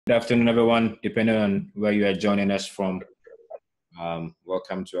Good afternoon, everyone, depending on where you are joining us from.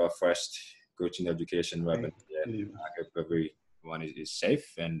 Welcome to our first coaching education webinar. I hope everyone is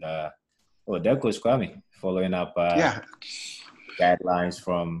safe. And there goes Kwame, following up guidelines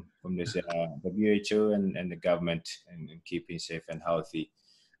from this WHO and the government and keeping safe and healthy.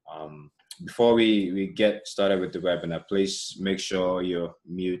 Before we get started with the webinar, please make sure your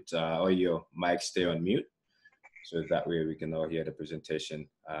mute or your mic stay on mute, so that way we can all hear the presentation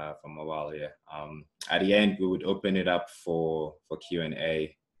from Awal here. At the end, we would open it up for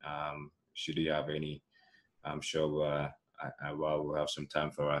Q&A. Should you have any, I'm sure Awal will have some time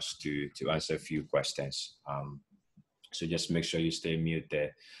for us to answer a few questions. So just make sure you stay mute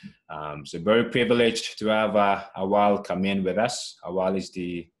there. So very privileged to have Awal Kamin with us. Awal is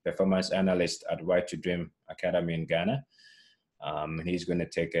the performance analyst at Right to Dream Academy in Ghana. And he's going to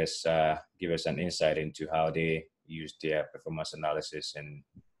take us, give us an insight into how they use their performance analysis and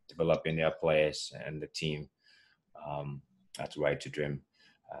developing their players and the team at Right to Dream.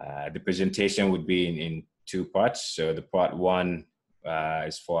 The presentation would be in two parts. So the part one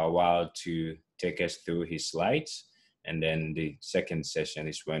is for Awal to take us through his slides. And then the second session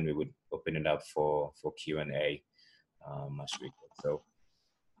is when we would open it up for Q&A as we go. So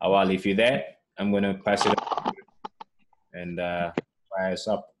Awal, if you're there, I'm going to pass it up and fire us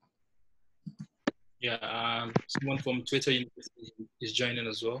up. Yeah, someone from Twitter is joining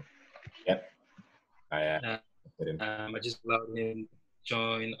as well. Yep. I just allowed him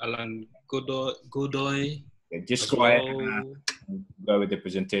join. Alan Godoy. Yeah, just go ahead and go with the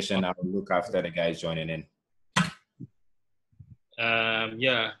presentation. I'll look after the guys joining in.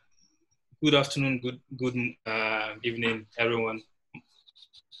 Yeah. Good afternoon. Good evening, everyone.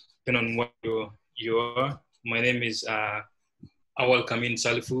 Depending on what you are. My name is Awal Kamin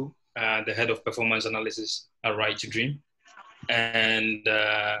Salifu, the head of performance analysis at Right to Dream, and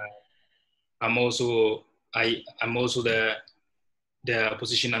I'm also the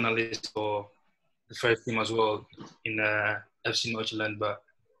position analyst for the first team as well in FC Northland. But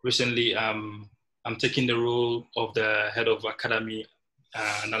recently, I'm taking the role of the head of academy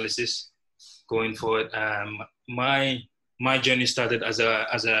analysis going forward. My journey started as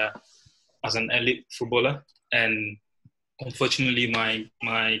an elite footballer, and unfortunately, my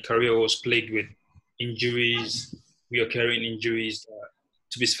career was plagued with injuries, recurring injuries.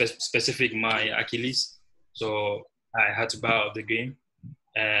 To be specific, my Achilles. So I had to bow out the game,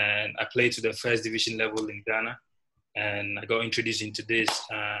 and I played to the first division level in Ghana. And I got introduced into this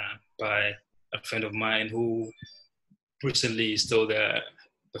by a friend of mine who recently is still the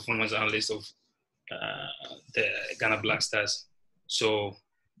performance analyst of the Ghana Black Stars. So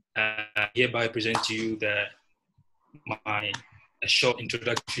I hereby present to you a short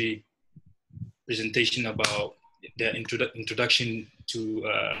introductory presentation about the introduction to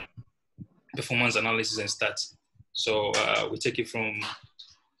performance analysis and stats. So we take it from,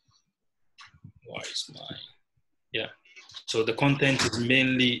 So the content is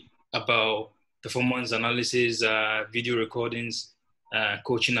mainly about performance analysis, video recordings,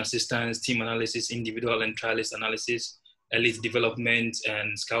 coaching assistance, team analysis, individual and trialist analysis, elite development,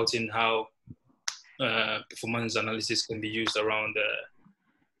 and scouting, how performance analysis can be used around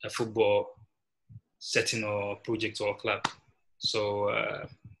a football setting or project or club. So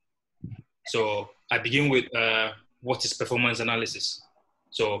I begin with what is performance analysis.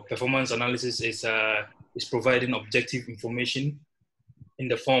 So performance analysis is providing objective information in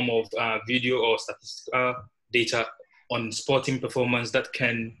the form of video or statistical data on sporting performance that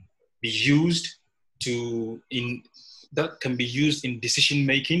can be used in decision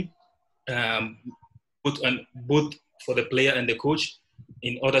making, both for the player and the coach,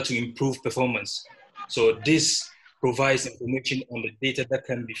 in order to improve performance. So this provides information on the data that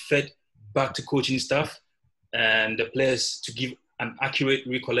can be fed back to coaching staff and the players to give an accurate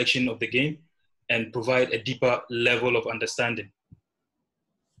recollection of the game and provide a deeper level of understanding.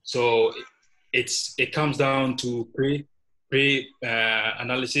 So it comes down to pre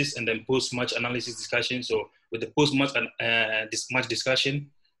analysis and then post-match analysis discussion. So with the post-match match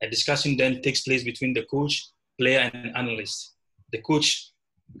discussion, a discussion then takes place between the coach, player, and analyst. The coach,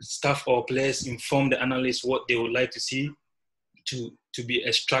 staff, or players inform the analyst what they would like to see to be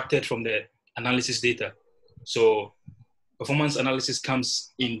extracted from the analysis data. So performance analysis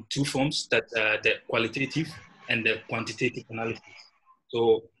comes in two forms, that the qualitative and the quantitative analysis.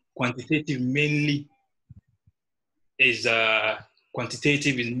 So quantitative is mainly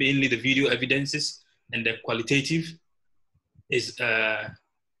the video evidences, and the quantitative is the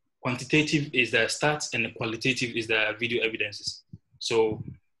stats, and the qualitative is the video evidences. So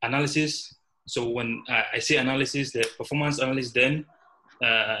analysis. So when I say analysis, the performance analyst then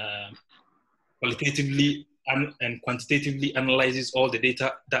qualitatively and quantitatively analyzes all the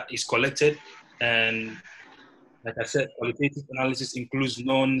data that is collected. And like I said, qualitative analysis includes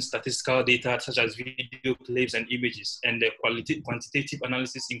non-statistical data such as video clips and images. And the quantitative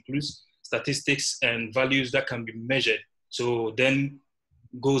analysis includes statistics and values that can be measured. So then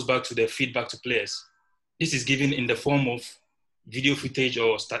goes back to the feedback to players. This is given in the form of video footage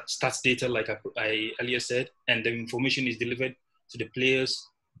or stats data, like I earlier said, and the information is delivered to the players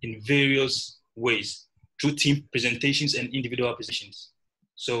in various ways through team presentations and individual presentations.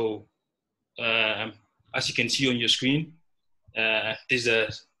 So as you can see on your screen, there's a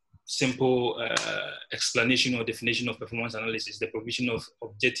simple explanation or definition of performance analysis, the provision of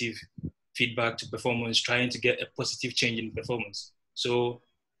objective feedback to performance, trying to get a positive change in performance. So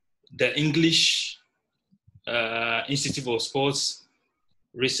the English Institute of Sports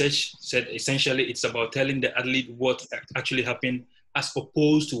Research said essentially it's about telling the athlete what actually happened as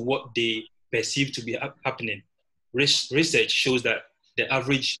opposed to what they perceive to be happening. Research shows that the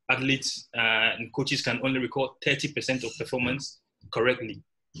average athletes and coaches can only record 30% of performance correctly.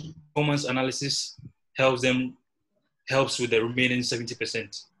 Performance analysis helps with the remaining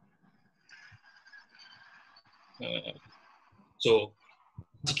 70%. So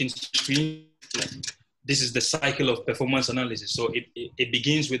as you can see, this is the cycle of performance analysis. So it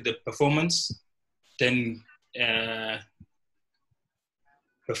begins with the performance, then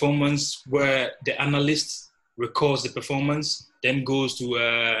performance where the analyst records the performance, then goes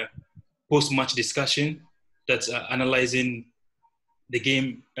to post-match discussion that's analyzing the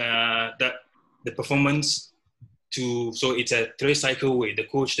game, that the performance to, so it's a three-cycle way, the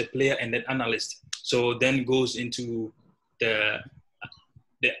coach, the player, and then analyst. So then goes into the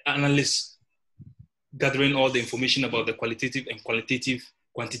analyst gathering all the information about the qualitative and quantitative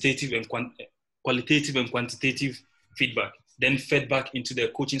feedback, then fed back into the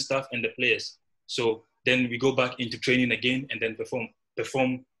coaching staff and the players. So then we go back into training again and then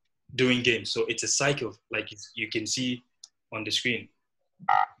perform during games. So it's a cycle, like you can see on the screen.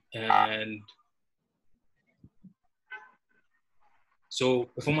 And so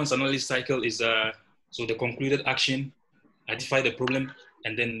performance analysis cycle is so the concluded action, identify the problem,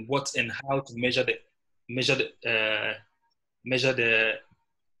 and then what and how to measure the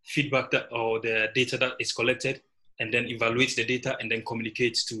feedback that, or the data that is collected, and then evaluate the data and then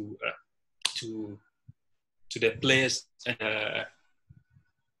communicate to the players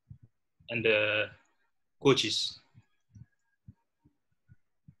and the coaches.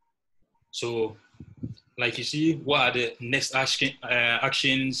 So, like you see, what are the next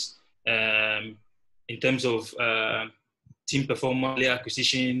actions in terms of team performance, player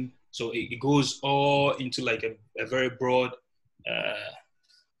acquisition? So it goes all into like a very broad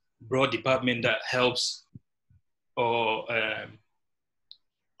department that helps, or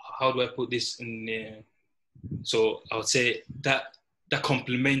how do I put this in? So I would say that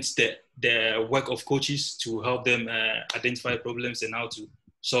complements the work of coaches to help them identify problems and how to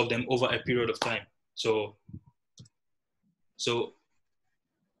solve them over a period of time. So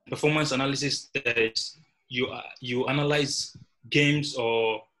performance analysis, you analyze games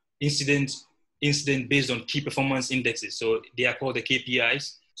or incidents based on key performance indexes. So they are called the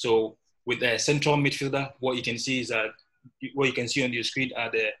KPIs. So with a central midfielder, what you can see is that what you can see on your screen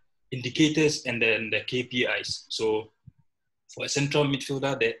are the indicators and then the KPIs. So for a central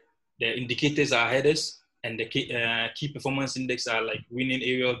midfielder, the indicators are headers, and the key performance index are like winning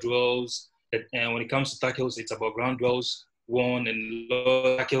aerial duels. And when it comes to tackles, it's about ground duels won and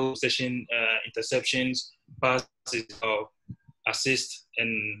low tackle session, interceptions, passes, assists,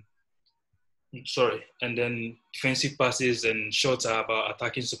 and then defensive passes and shots are about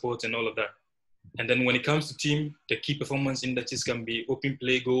attacking support and all of that. And then when it comes to team, the key performance indexes can be open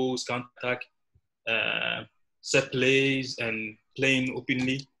play, goals, counter-attack, set plays, and playing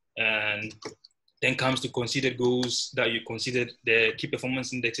openly. And then comes to conceded goals that you considered. The key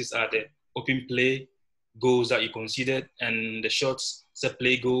performance indexes are the open play, goals that you considered, and the shots, set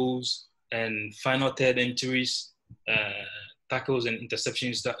play goals, and final third entries, tackles and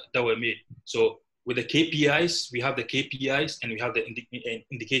interceptions that were made. So with the KPIs, we have the KPIs and we have the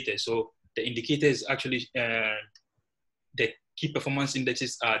indicators. So the indicators actually, the key performance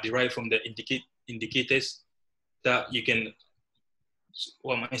indexes are derived from the indicators that you can,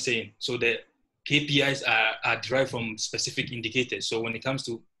 what am I saying? So the KPIs are derived from specific indicators. So when it comes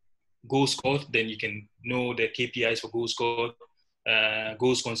to goals scored, then you can know the KPIs for goals scored,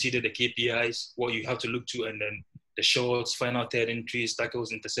 goals considered, the KPIs, what you have to look to, and then the shots, final third entries,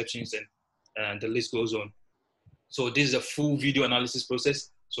 tackles, interceptions, and the list goes on. So this is a full video analysis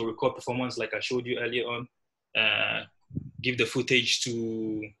process. So record performance, like I showed you earlier on, give the footage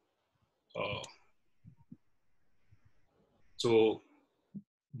to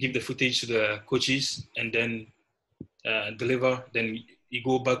the coaches, and then deliver. Then you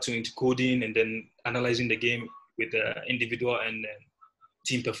go back to into coding and then analyzing the game with individual and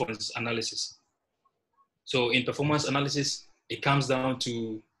team performance analysis. So in performance analysis, it comes down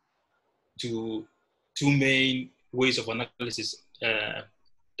to two main ways of analysis.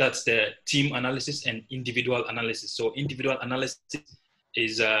 That's the team analysis and individual analysis. So individual analysis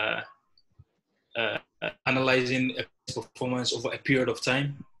is analyzing a performance over a period of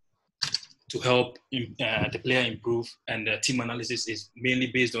time to help the player improve. And team analysis is mainly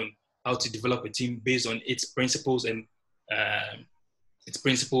based on how to develop a team based on its principles and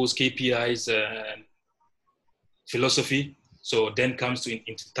KPIs, philosophy. So then comes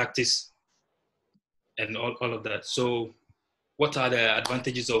into tactics and all of that. So what are the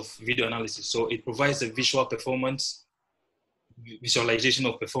advantages of video analysis? So it provides a visualization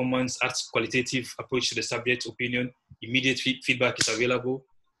of performance, adds qualitative approach to the subject's opinion. Immediate feedback is available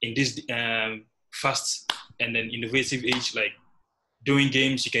in this fast and then innovative age. Like during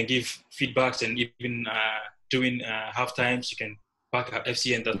games, you can give feedbacks, and even during half times, you can back at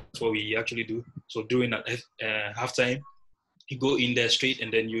FCN. That's what we actually do. So during halftime, you go in there straight,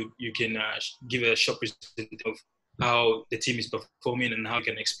 and then you can give a short presentation of how the team is performing and how you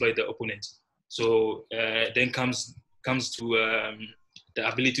can exploit the opponent. So then comes to the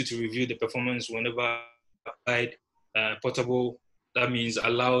ability to review the performance whenever applied. Portable, that means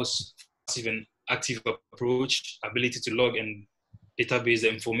allows passive and active approach, ability to log and database the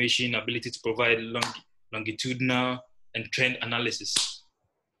information, ability to provide longitudinal and trend analysis.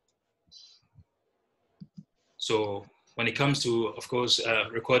 So when it comes to, of course,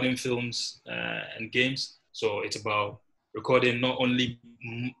 recording films and games, so it's about recording not only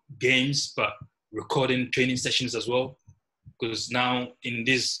games, but recording training sessions as well. Because now in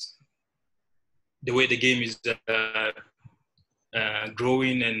the way the game is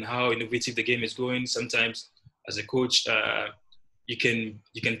growing and how innovative the game is going, sometimes as a coach, you can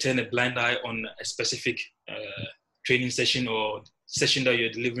turn a blind eye on a specific training session or session that you're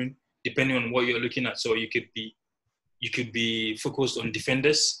delivering, depending on what you're looking at. So you could be focused on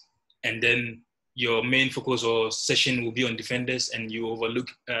defenders, and then your main focus or session will be on defenders, and you overlook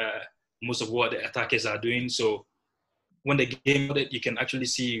most of what the attackers are doing. So when the game, you can actually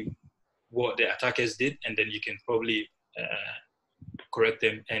see what the attackers did, and then you can probably correct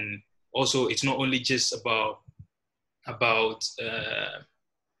them. And also, it's not only just about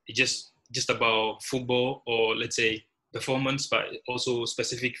just about football or, let's say, performance, but also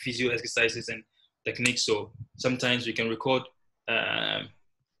specific physio exercises and techniques. So sometimes we can record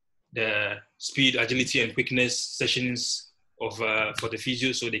the speed, agility, and quickness sessions of for the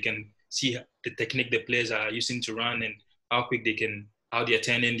physio, so they can see the technique the players are using to run and how quick how they are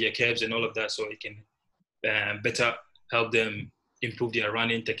turning their curves and all of that, so it can better help them improve their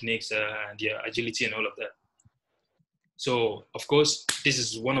running techniques, their agility, and all of that. So, of course, this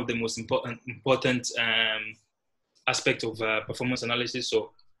is one of the most important aspect of performance analysis.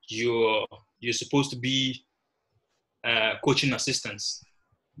 So you're supposed to be coaching assistants.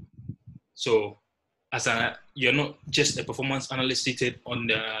 So you're not just a performance analyst seated on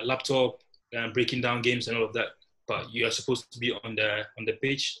the laptop breaking down games and all of that, but you are supposed to be on the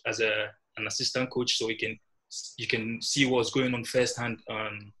page as an assistant coach, so you can see what's going on firsthand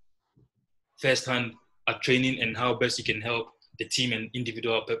at training and how best you can help the team and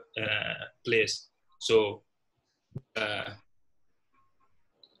individual players. So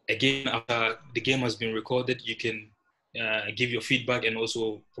again, after the game has been recorded, you can give your feedback and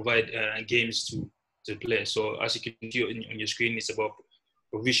also provide games to play. So as you can see on your screen, it's about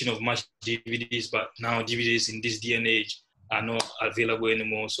provision of match DVDs, but now DVDs in this day and age are not available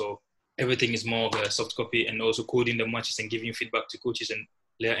anymore. So everything is more of a soft copy, and also coding the matches and giving feedback to coaches and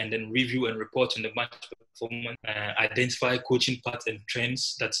player, and then review and report on the match performance. Identify coaching patterns and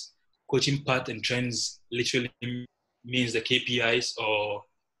trends. That's coaching patterns and trends literally means the KPIs or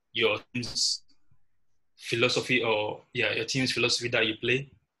your team's philosophy, or your team's philosophy that you play,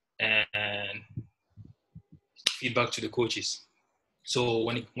 and feedback to the coaches. So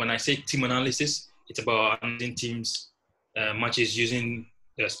when I say team analysis, it's about analyzing teams matches using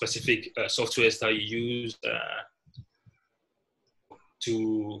the specific softwares that you use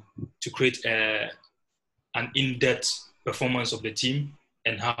to create an in-depth performance of the team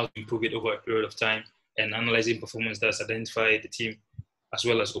and how to improve it over a period of time, and analyzing performance that's identified the team as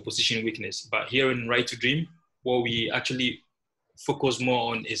well as opposition weakness. But here in Right to Dream, what we actually focus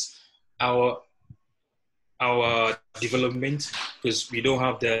more on is our development, because we don't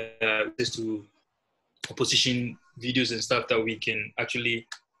have the access to opposition videos and stuff that we can actually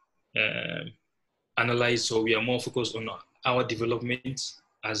analyze. So we are more focused on our development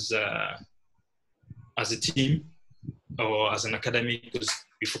as a team or as an academy, because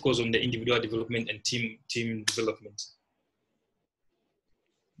we focus on the individual development and team development.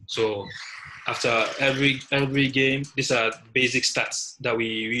 So after every game, these are basic stats that we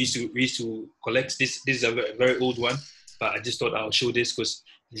used to collect. This is a very, very old one, but I just thought I'll show this because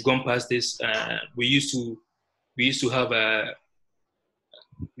we've gone past this. We used to have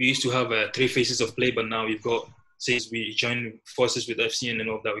 3 phases of play, but now we've got, since we joined forces with FCN and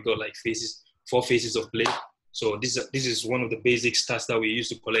all that, we got like 4 phases of play. So this is one of the basic stats that we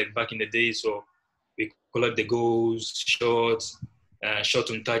used to collect back in the day. So we collect the goals, shots, shot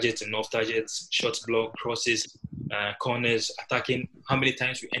on targets and off targets, shots blocked, crosses, corners, attacking, how many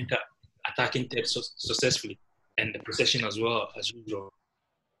times we enter attacking third successfully, and the possession as well as usual.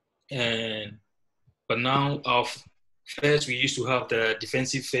 But now first we used to have the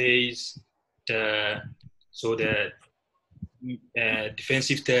defensive phase, the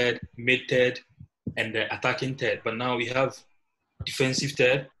defensive third, mid third, and the attacking third. But now we have defensive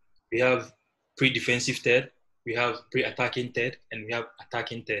third, we have pre-defensive third, we have pre-attacking third, and we have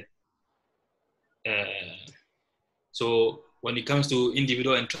attacking third. So when it comes to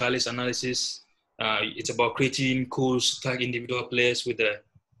individual and trialist analysis, it's about creating codes to tag individual players with the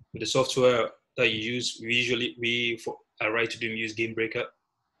software that you use. We are right to do use Game Breaker,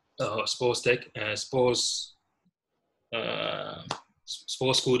 Sports Tech, Sports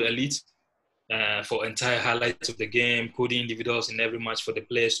Code Elite, for entire highlights of the game, coding individuals in every match for the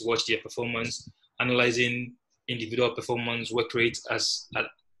players to watch their performance, analyzing individual performance, work rates as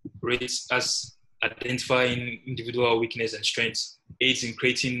identifying individual weakness and strengths, aids in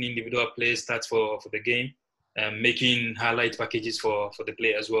creating individual play stats for the game, and making highlight packages for the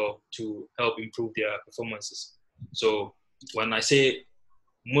player as well to help improve their performances. So when I say,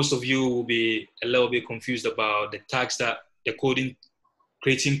 most of you will be a little bit confused about the tags that the coding,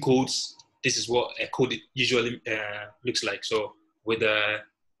 creating codes. This is what a code usually looks like. So with the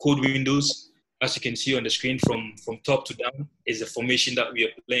code windows, as you can see on the screen, from top to down is the formation that we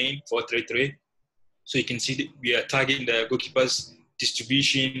are playing, 4-3-3. So you can see that we are tagging the goalkeeper's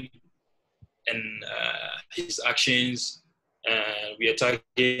distribution and his actions. We are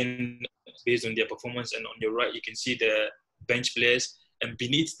tagging based on their performance. And on your right, you can see the bench players. And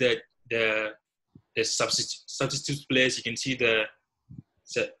beneath the substitute players, you can see the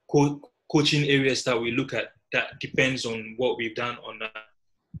coaching areas that we look at. That depends on what we've done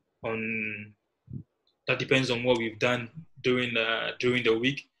that depends on what we've done during the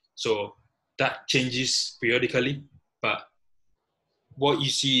week. So that changes periodically, but what you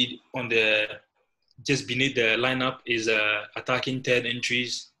see on just beneath the lineup is attacking third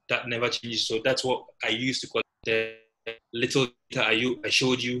entries that never changes. So that's what I used to call the little data I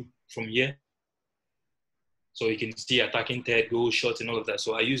showed you from here. So you can see attacking third, goal, shots, and all of that.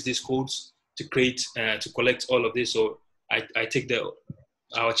 So I use these codes to collect all of this. So I take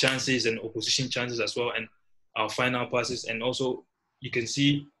our chances and opposition chances as well, and our final passes. And also you can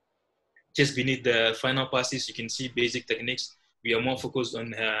see just beneath the final passes, you can see basic techniques. We are more focused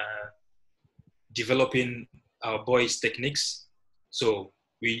on developing our boys' techniques. So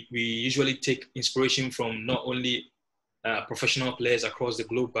we usually take inspiration from not only professional players across the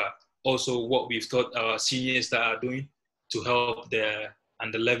globe, but also what we've taught our seniors that are doing to help the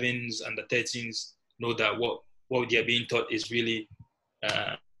under 11s and the 13s know that what they are being taught is really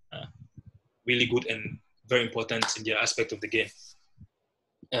really good and very important in their aspect of the game.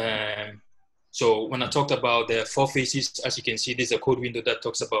 So when I talked about the 4 phases, as you can see, this is a code window that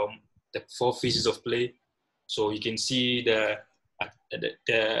talks about the 4 phases of play. So you can see the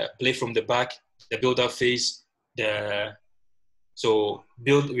play from the back, the build-up phase, we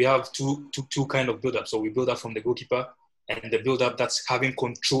have two kind of build-up. So we build up from the goalkeeper, and the build-up that's having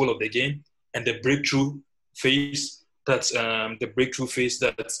control of the game, and the breakthrough phase, that's the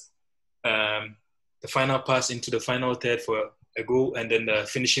final pass into the final third for a goal, and then the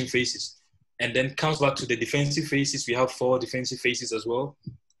finishing phases. And then comes back to the defensive phases. We have 4 defensive phases as well.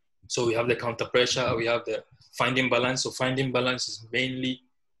 So we have the counter pressure, we have the finding balance. So finding balance is mainly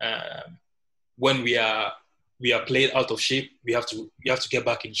when we are played out of shape, we have to get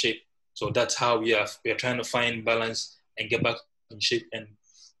back in shape. So that's how we are trying to find balance and get back in shape. And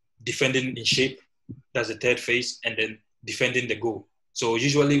defending in shape, that's the third phase, and then defending the goal. So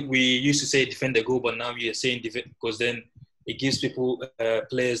usually we used to say defend the goal, but now we are saying defend, because then it gives people,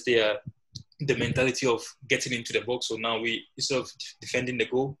 players, the mentality of getting into the box. So now we, instead of defending the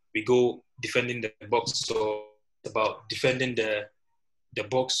goal, we go defending the box. So it's about defending the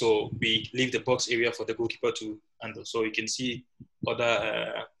box, so we leave the box area for the goalkeeper to handle. So you can see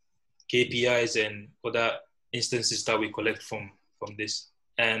other KPIs and other instances that we collect from this.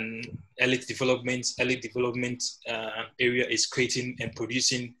 And elite development area is creating and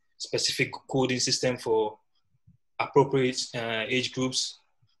producing specific coding system for appropriate age groups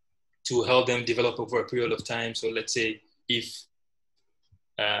to help them develop over a period of time. So let's say if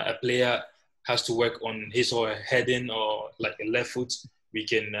a player has to work on his or her heading or like a left foot, we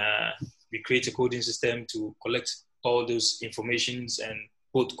create a coding system to collect all those informations and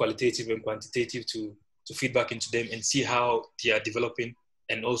both qualitative and quantitative to feed back into them and see how they are developing.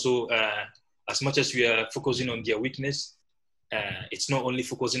 And also, as much as we are focusing on their weakness, it's not only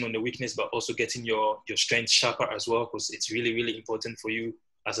focusing on the weakness, but also getting your strength sharper as well, because it's really, really important for you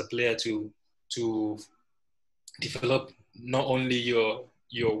as a player to develop not only your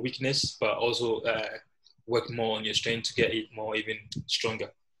weakness, but also work more on your strength to get it more even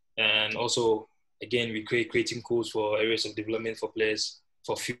stronger. And also, again, we creating codes for areas of development for players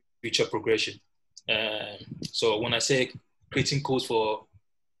for future progression. So when I say creating codes for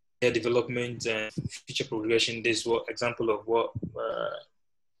player development and future progression, this is what example of what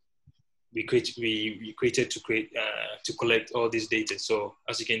we created to collect all this data. So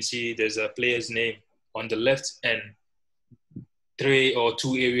as you can see, there's a player's name on the left and 3 or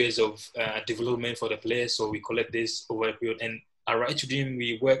 2 areas of development for the player. So we collect this over a period. And at Right to Dream,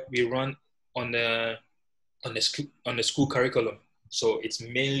 we run on the school curriculum. So it's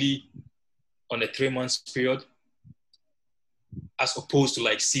mainly on a 3 months period, as opposed to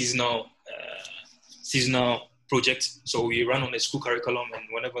like seasonal projects. So we run on a school curriculum, and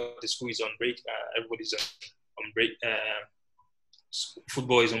whenever the school is on break, everybody's on break.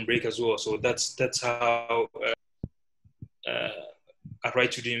 Football is on break as well. So that's how at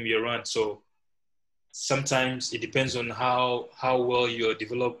Right to Dream we run. So sometimes it depends on how well you're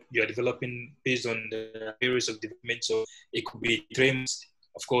developing based on the areas of development. So it could be 3 months.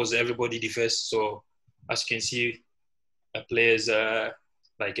 Of course, everybody differs. So as you can see, players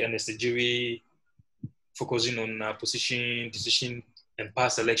like Ernest Ejiri focusing on position, decision, and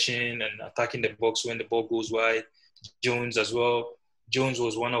pass selection and attacking the box when the ball goes wide. Jones as well. Jones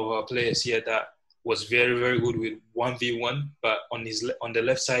was one of our players here that was very, very good with 1v1, but on the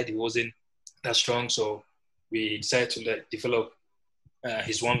left side, he wasn't that strong. So we decided to develop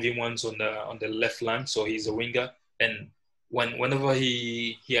his 1v1s on the left flank. So he's a winger. And whenever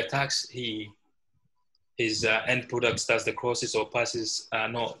he attacks, his end product starts the crosses or passes are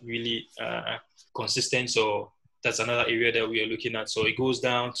not really consistent. So that's another area that we are looking at. So it goes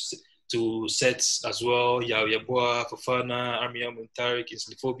down to sets as well. Yao Yabua, Fofana, Armia Muntarik,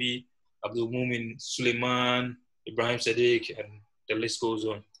 Islifobi, Abdul Mumin, Suleiman, Ibrahim Sadiq, and the list goes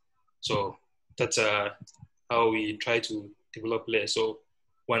on. So that's how we try to develop players. So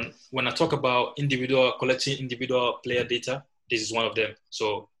when I talk about collecting individual player data, this is one of them.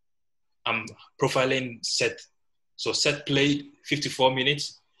 So I'm profiling Seth. So Seth played 54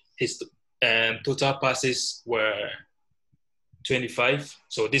 minutes. His total passes were 25.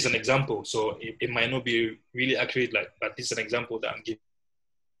 So this is an example. So it might not be really accurate, but this is an example that I'm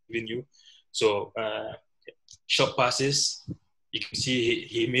giving you. So short passes, you can see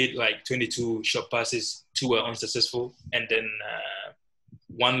he made like 22 short passes, 2 were unsuccessful, and then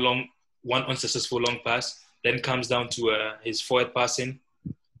one unsuccessful long pass. Then comes down to his forward passing.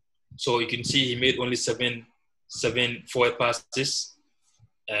 So you can see he made only seven forward passes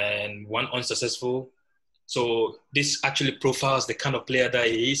and 1 unsuccessful. So this actually profiles the kind of player that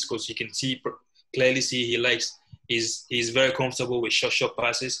he is, because you can clearly see he's very comfortable with short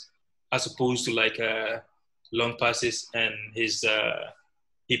passes as opposed to like long passes, and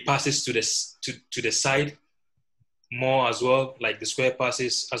he passes to the side more as well, like the square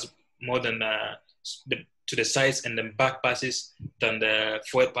passes as more than to the sides, and then back passes than the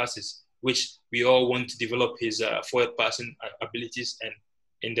forward passes, which we all want to develop his forward passing abilities.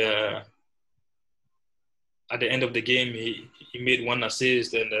 And at the end of the game, he made 1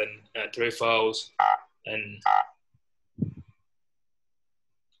 assist and then 3 fouls. And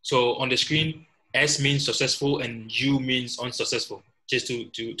so on the screen, S means successful and U means unsuccessful, just to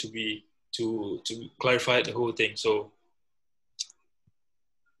clarify the whole thing. So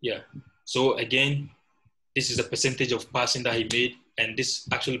yeah. So again, this is a percentage of passing that he made, and this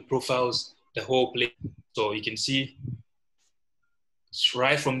actually profiles the whole play. So you can see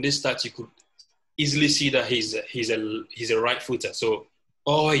right from this stat, you could easily see that he's a right footer. So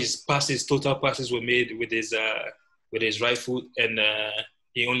all his total passes were made with his right foot, and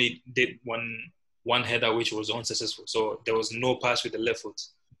he only did one header, which was unsuccessful. So there was no pass with the left foot.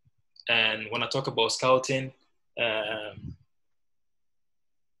 And when I talk about scouting,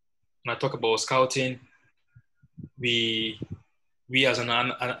 when I talk about scouting, we as an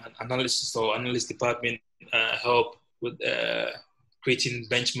analyst or analyst department help with creating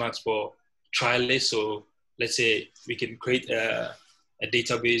benchmarks for trialists. So let's say we can create a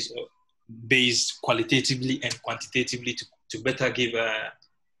database based qualitatively and quantitatively to better give a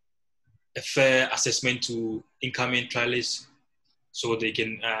fair assessment to incoming trialists, so they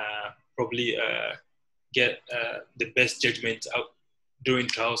can probably get the best judgment out during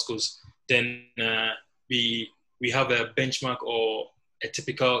trials. Because then we have a benchmark or a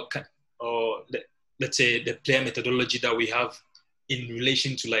typical, or let's say the player methodology that we have in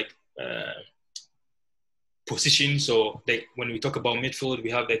relation to like position. So when we talk about midfield,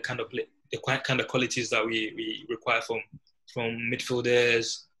 we have the kind of qualities that we require from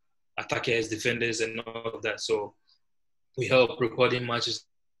midfielders, attackers, defenders, and all of that. So we help recording matches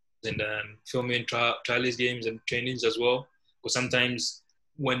and filming trialist games and trainings as well. Because sometimes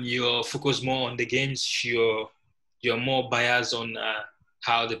when you're focused more on the games, you're more biased on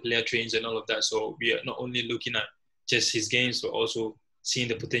how the player trains and all of that. So we are not only looking at just his games, but also seeing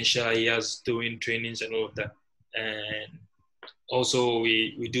the potential he has doing trainings and all of that. And also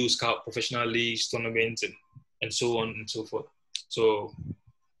we do scout professional leagues, tournaments, and so on and so forth. So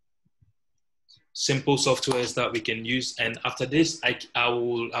simple softwares that we can use. And after this, I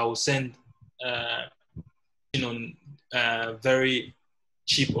will send on very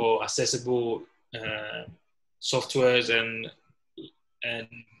cheap or accessible softwares and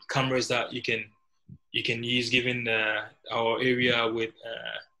cameras that you can use, given our area with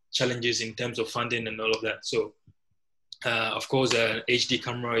challenges in terms of funding and all of that. So of course, HD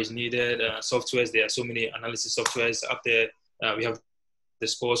camera is needed. Softwares, there are so many analysis softwares up there. We have the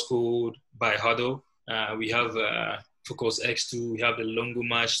Sports Code by Huddle. We have Focus X2. We have the Longo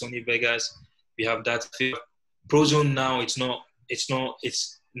Match, Sony Vegas. We have that. Prozone now, it's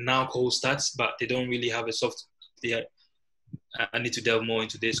now called Stats, but they don't really have a software. I need to delve more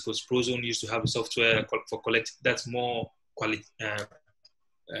into this, because Prozone used to have a software for collect that's more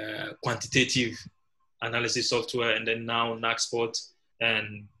quantitative analysis software, and then now Naxport.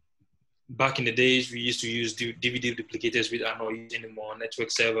 And back in the days, we used to use DVD duplicators, which are not used anymore.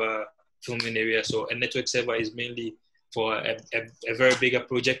 Network server, filming area. So a network server is mainly for a very bigger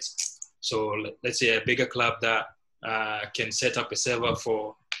project. So let's say a bigger club that can set up a server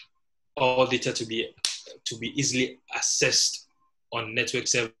for all data to be easily accessed on network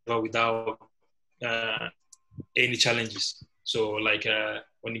server without any challenges. So like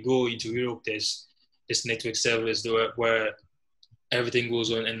when you go into Europe, there's this network servers where everything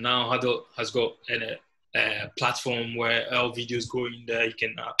goes on. And now Huddle has got a platform where all videos go in there. You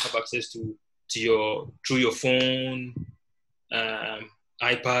can have access to through your phone,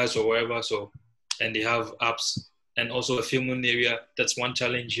 iPads or wherever. So, and they have apps and also a filming area. That's one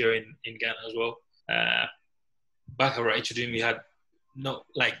challenge here in Ghana as well. Back at Right Children, we had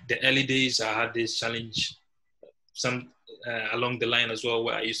like the early days. I had this challenge along the line as well,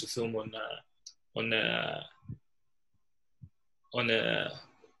 where I used to film on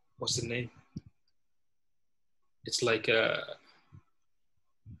what's the name? It's like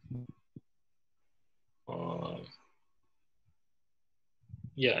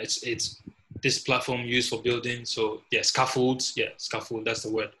it's this platform used for building. So yeah, scaffolds. Yeah, scaffold. That's the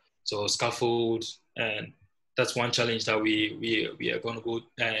word. So scaffold, and that's one challenge that we are going to go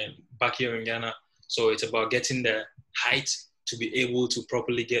back here in Ghana. So it's about getting the height to be able to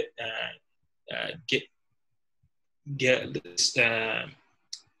properly get this, a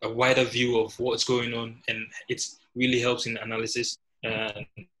wider view of what's going on, and it really helps in analysis.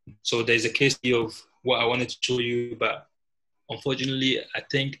 So there's a case of what I wanted to show you, but unfortunately, I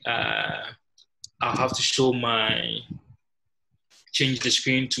think I'll have to change the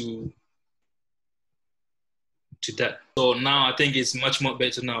screen to that. So now I think it's much more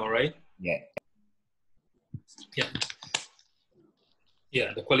better now, right? Yeah.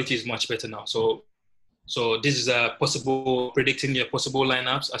 Yeah, the quality is much better now. So this is predicting your possible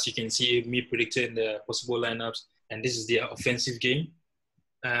lineups. As you can see, me predicting the possible lineups, and this is the offensive game.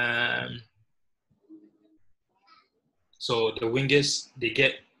 So the wingers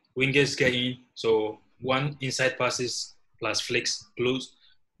get in. So one inside passes plus flicks close.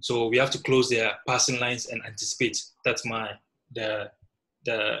 So we have to close their passing lines and anticipate. That's the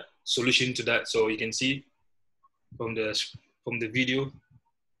solution to that. So you can see from the video,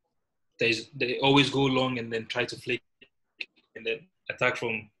 they always go long and then try to flick and then attack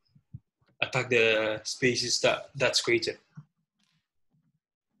the spaces that's created.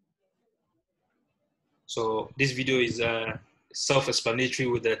 So this video is self-explanatory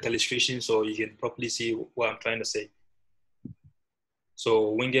with the illustration, so you can properly see what I'm trying to say.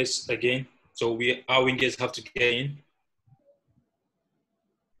 So wingers again. So our wingers have to get in.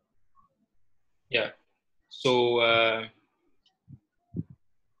 Yeah. So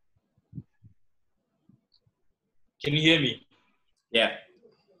can you hear me? Yeah.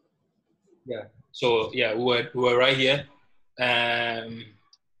 Yeah. So yeah, we were right here.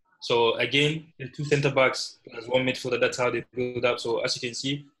 So again, the two centre backs plus one midfielder. That's how they build up. So as you can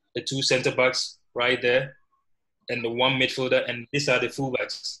see, the two centre backs right there, and the one midfielder, and these are the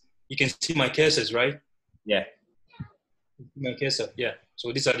fullbacks. You can see my cursors, right? Yeah. My cursor, yeah.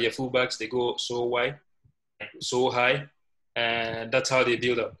 So these are their fullbacks. They go so wide, so high, and that's how they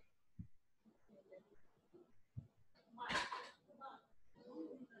build up.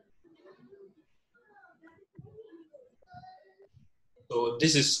 So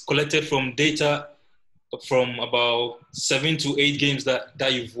this is collected from data from about 7 to 8 games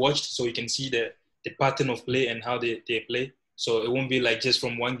that you've watched, so you can see the pattern of play and how they play. So it won't be like just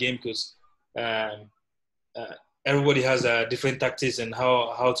from one game, because um, everybody has different tactics and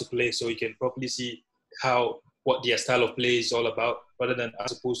how to play, so you can properly see what their style of play is all about, rather than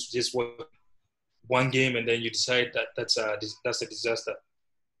as opposed to just one game and then you decide that's a disaster,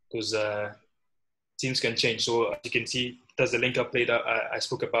 because teams can change. So as you can see, that's the link-up play that I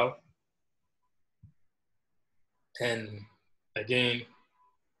spoke about. And again,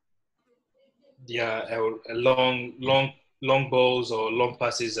 yeah, a long balls or long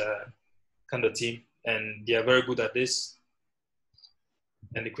passes kind of team, and they are very good at this.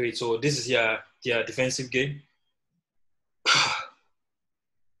 And they create. So this is their defensive game.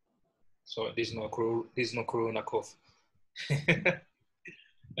 So this is no corona cough.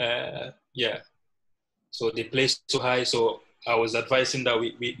 Yeah. So they play so high. So I was advising that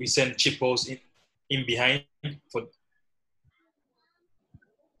we send chip balls in behind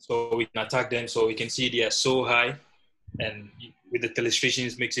so we can attack them. So we can see they are so high, and with the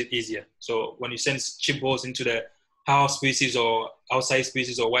illustrations makes it easier. So when you send chip balls into the half spaces or outside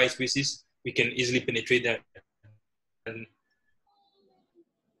spaces or wide spaces, we can easily penetrate them. And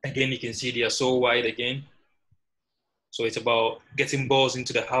again, you can see they are so wide again. So it's about getting balls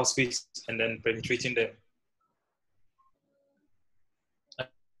into the half space and then penetrating them.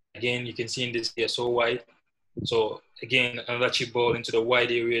 Again, you can see in this, they are so wide. So again, another chip ball into the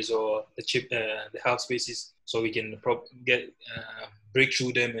wide areas or the half spaces, so we can break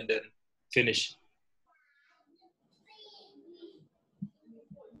through them and then finish.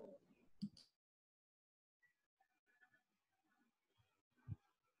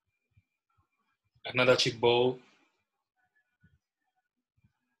 Another chip ball.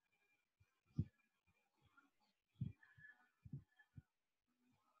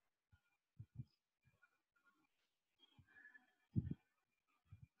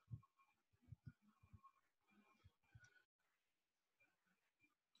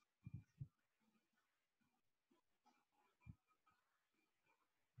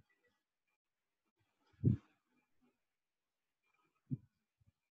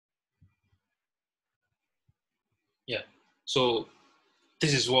 Yeah. So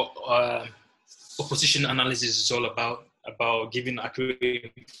this is what opposition analysis is all about giving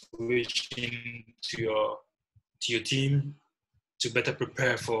accurate information to your team to better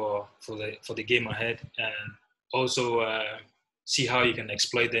prepare for the game ahead, and also see how you can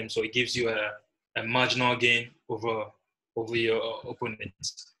exploit them. So it gives you a marginal gain over your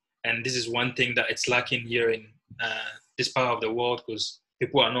opponents. And this is one thing that it's lacking here in this part of the world, because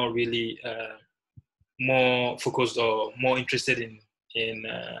people are not really more focused or more interested in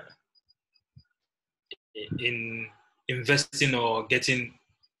uh, in investing or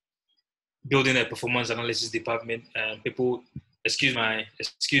building a performance analysis department. People, excuse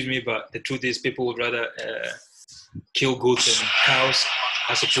me, but the truth is, people would rather kill goats and cows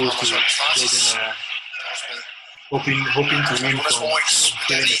as opposed to building hoping to win from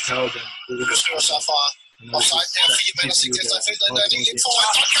killing a cow than building a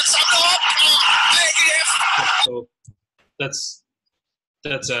so that's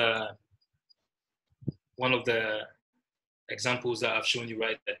one of the examples that I've shown you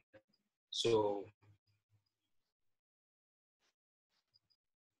right there. So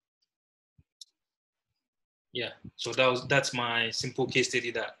yeah, so that's my simple case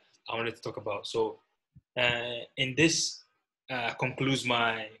study that I wanted to talk about. So in this concludes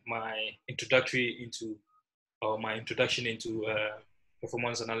my introduction into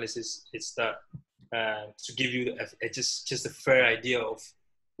performance analysis. It's that to give you just a fair idea of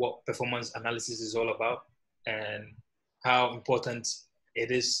what performance analysis is all about and how important it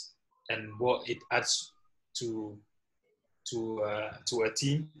is and what it adds to a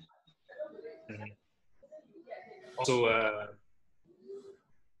team. And also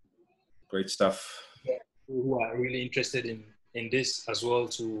Great stuff. Who are really interested in this as well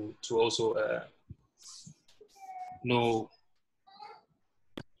to also know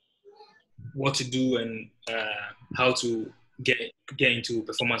what to do and how to get into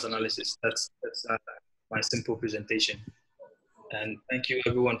performance analysis. That's my simple presentation. And thank you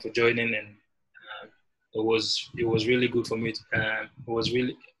everyone for joining. And it was really good for me. It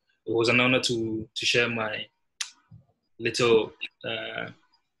was an honor to share my little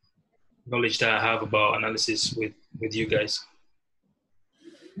knowledge that I have about analysis with you guys.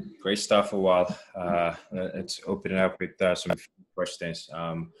 Great stuff, Awal. Let's open it up with some questions.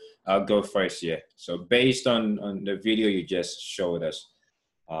 I'll go first, yeah. So based on the video you just showed us,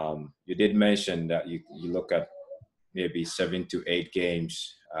 you did mention that you look at maybe 7 to 8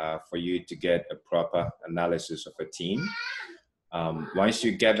 games for you to get a proper analysis of a team. Once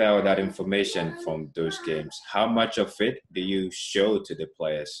you gather all that information from those games, how much of it do you show to the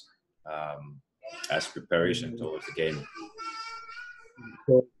players as preparation towards the game?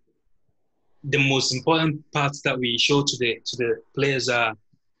 So the most important parts that we show to the players are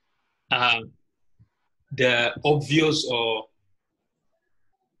the obvious, or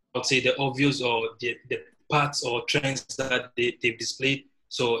I'd say the obvious, or the parts or trends that they've displayed.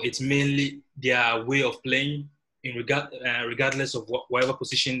 So it's mainly their way of playing in regardless of whatever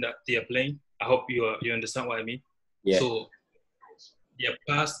position that they are playing. I hope you understand what I mean. Yeah. So their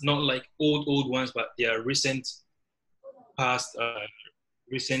past, not like old ones, but their recent past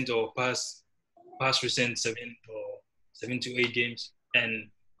recent 7 to 8 games. And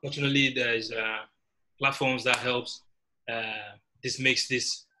fortunately, there's platforms that helps. This makes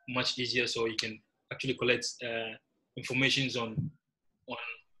this much easier, so you can actually collect informations on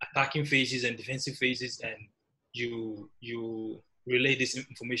attacking phases and defensive phases, and you relay this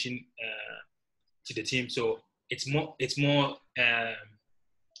information to the team. So it's more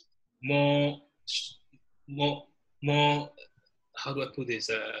how do I put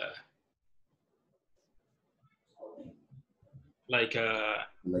this?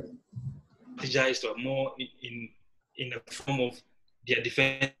 Strategized, or more in the form of their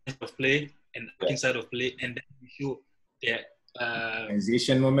defensive play and attacking side of play, and then we show their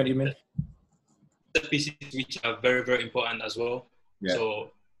transition moment, you mean? The pieces which are very, very important as well. Yeah.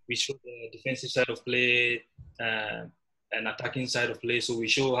 So we show the defensive side of play and attacking side of play. So we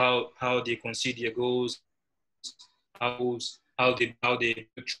show how they concede their goals, how they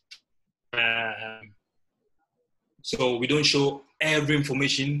so we don't show every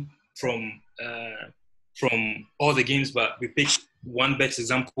information from all the games, but we pick one best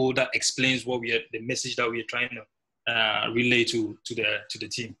example that explains the message that we are trying to relay to the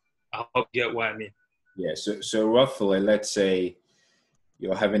team. I hope you get what I mean. Yeah. So roughly, let's say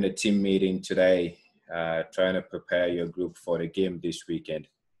you're having a team meeting today, trying to prepare your group for the game this weekend.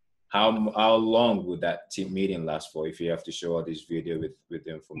 How long would that team meeting last for if you have to show all this video with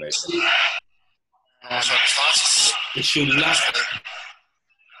the information? It should last.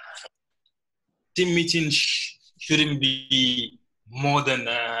 Team meeting shouldn't be more than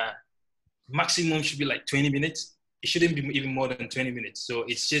maximum should be like 20 minutes. It shouldn't be even more than 20 minutes. So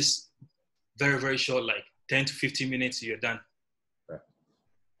it's just very, very short, like 10 to 15 minutes, you're done.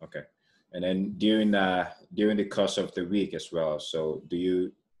 Okay. And then during the course of the week as well. So do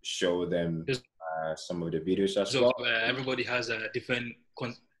you show them some of the videos as well? Everybody has a different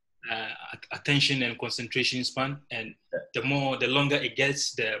attention and concentration span, and the longer it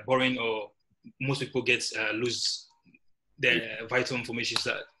gets, the boring, or most people lose the vital information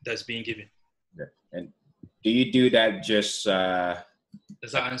that's being given. Yeah. And do you do that just?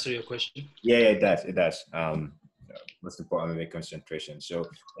 Does that answer your question? Yeah, it does. It does. Most importantly, concentration. So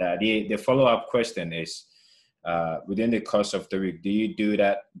the follow-up question is, within the course of the week, do you do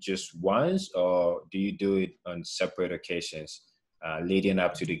that just once, or do you do it on separate occasions leading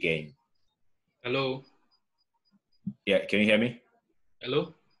up to the game? Hello? Yeah, can you hear me?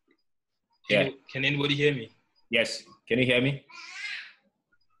 Hello? Yeah. Can anybody hear me? Yes. Can you hear me?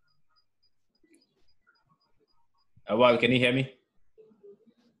 Awal, can you hear me?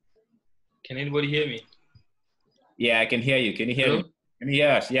 Can anybody hear me? Yeah, I can hear you. Can you hear me? Can you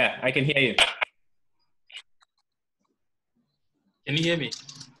hear us? Yeah, I can hear you. Can you hear me?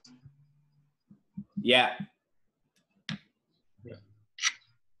 Yeah.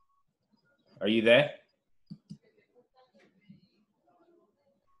 Are you there?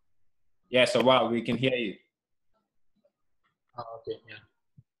 Yeah, so wow, we can hear you. Oh, okay, yeah.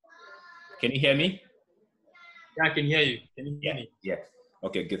 Can you hear me? Yeah, I can hear you. Can you hear me? Yeah.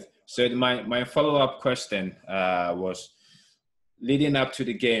 Okay, good. So my follow-up question was, leading up to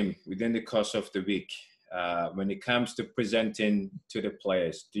the game, within the course of the week, when it comes to presenting to the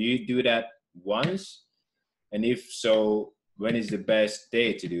players? Do you do that once? And if so, when is the best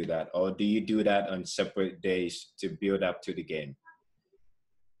day to do that? Or do you do that on separate days to build up to the game?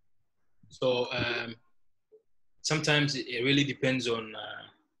 So sometimes it really depends on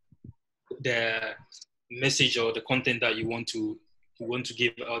the message or the content that you want to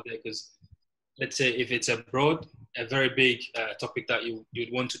give out there. Because let's say if it's a very big topic that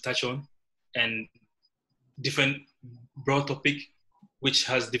you'd want to touch on, and different broad topic which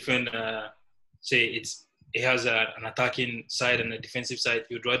has different say it has an attacking side and a defensive side,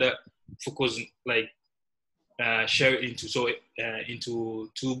 you'd rather focus like share it into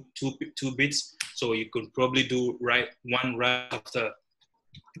two bits. So you could probably do one right after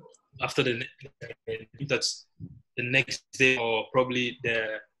that's the next day, or probably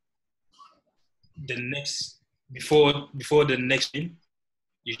the next before the next game.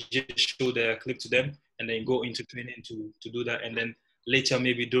 You just show the clip to them and then go into training to do that, and then later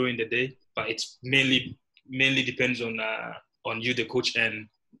maybe during the day. But it's mainly depends on you, the coach, and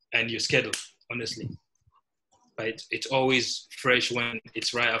your schedule, honestly. But it's always fresh when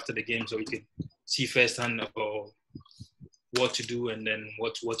it's right after the game, so you can see firsthand or what to do and then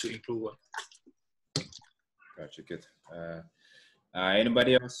what to improve on. Gotcha, good.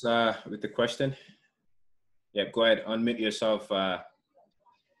 Anybody else with the question? Yeah, go ahead, unmute yourself.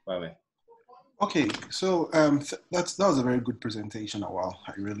 Okay, so that was a very good presentation, Awal.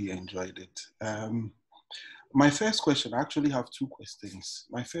 I really enjoyed it. My first question, I actually have two questions.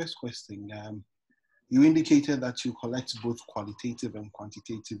 My first question, you indicated that you collect both qualitative and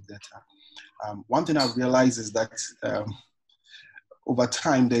quantitative data. One thing I've realized is that over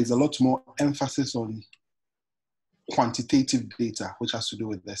time, there's a lot more emphasis on quantitative data, which has to do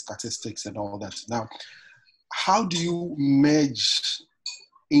with the statistics and all that. Now, how do you merge,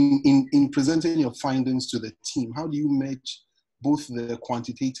 in presenting your findings to the team, how do you merge both the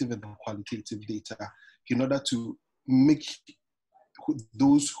quantitative and the qualitative data in order to make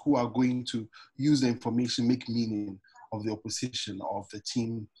those who are going to use the information make meaning of the opposition, of the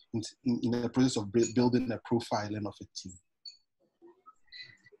team, in the process of building a profiling of a team?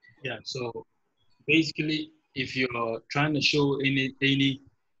 Yeah, so basically, if you're trying to show any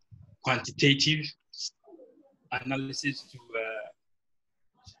quantitative analysis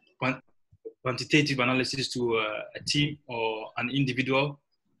to a team or an individual,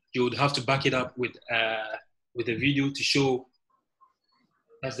 you would have to back it up with a video to show.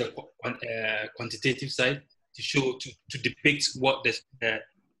 That's the quantitative side, to show to depict what the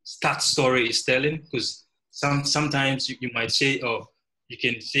stat story is telling. Because sometimes you might say, or you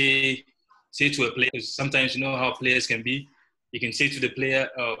can say to a player, because sometimes you know how players can be. You can say to the player,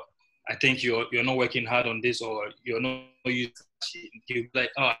 I think you're not working hard on this, or you're not using. He'll be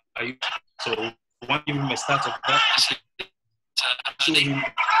like, oh, are you? So once you give him a start of that,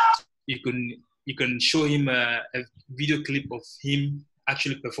 you can show him a video clip of him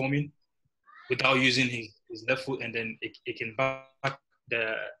actually performing without using his left foot, and then it can back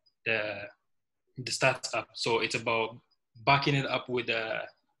the stats up. So it's about backing it up with the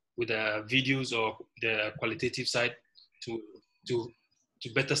videos or the qualitative side to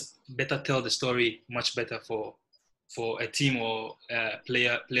better tell the story much better for a team or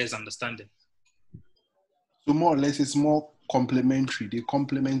players' understanding. So more or less, it's more complementary. They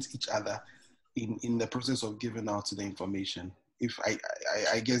complement each other in the process of giving out the information. If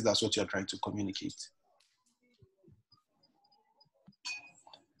I guess that's what you're trying to communicate.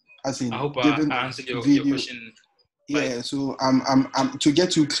 As in, I hope I answered your question. Yeah. Right. So I'm to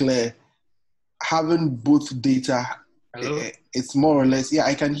get you clear, having both data. Hello? It's more or less. Yeah,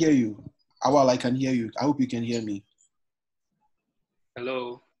 I can hear you. Awal, I can hear you. I hope you can hear me.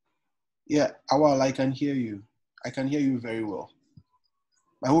 Hello. Yeah, Awal, I can hear you. I can hear you very well.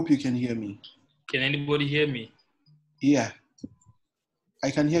 I hope you can hear me. Can anybody hear me? Yeah. I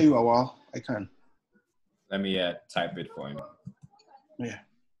can hear you, Awal. I can. Let me type it for him. Yeah.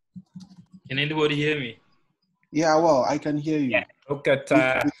 Can anybody hear me? Yeah, well, I can hear you. Yeah. Look at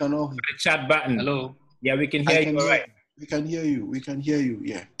we can all hear. The chat button. Hello. Yeah, we can hear you. All right. We can hear you. We can hear you.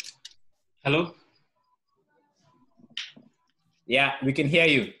 Yeah. Hello. Yeah, we can hear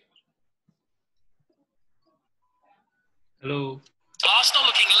you. Hello. Arsenal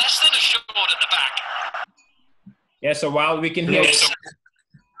looking less than assured at the back. Yeah, so while we can hear you.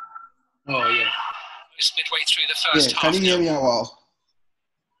 Oh, yeah. It's midway through the first half. Can you hear me, Awal?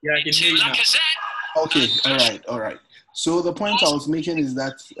 Yeah, I can hear you now. Okay, all right. So the point I was making is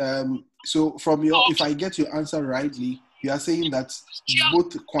that, so from your, if I get your answer rightly, you are saying that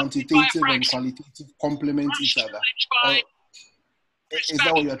both quantitative and qualitative complement each other. Or is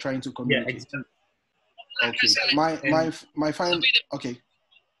that what you're trying to communicate? Okay. My final. Okay.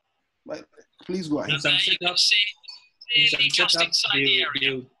 Please go ahead. In some setups, it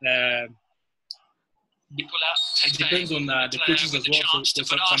depends on the coaches as well. So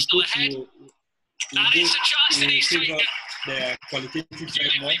some coaches will favor the qualitative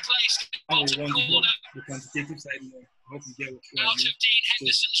side more, and we want the quantitative side more. I hope you get what I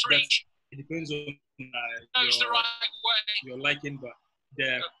mean. So it depends on your liking, but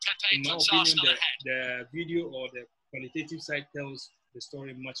in my opinion, the video or the qualitative side tells the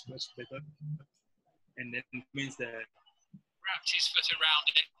story much better, and then means that wrapped his foot around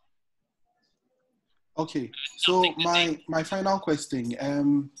it. Okay, so my final question,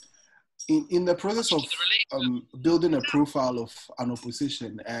 in the process of building a profile of an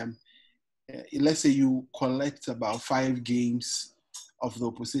opposition, let's say you collect about 5 games of the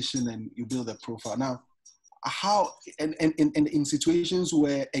opposition and you build a profile. Now, how and in situations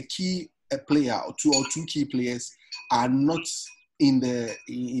where a player or two key players are not in the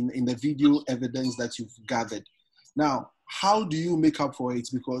video evidence that you've gathered. Now, how do you make up for it?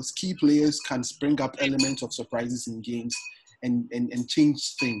 Because key players can spring up elements of surprises in games and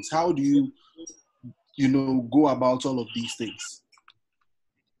change things. How do you go about all of these things?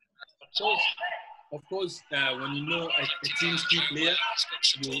 Of course, when you know a team's key player,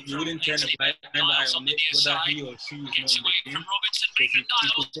 you wouldn't turn a blind eye on it, whether he or she is not in the game. Because you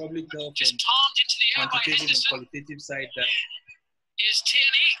could probably tell from quantitative and qualitative side that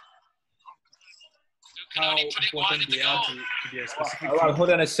how important they are to their specific team. Well, hold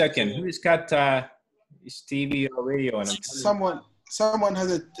on a second. Who's got his TV or radio on? Someone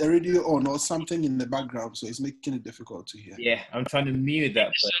has a radio on or something in the background, so it's making it difficult to hear. Yeah, I'm trying to mute that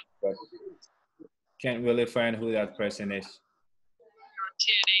person, but can't really find who that person is.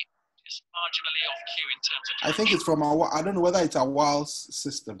 Tierney is marginally off cue in terms of. I think it's from I don't know whether it's Awal's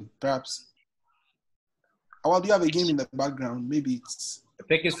system, perhaps. Awal, do you have a game in the background? Maybe it's. I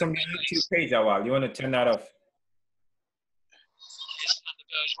think it's from your YouTube page, Awal. You want to turn that off?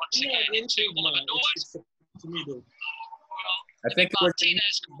 It's to me though. I think it was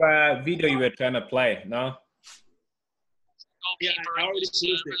the video you were trying to play, no? Yeah, I already closed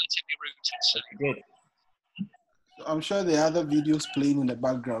it. You did. I'm sure there are other videos playing in the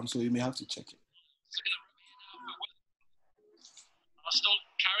background, so you may have to check it. Arsenal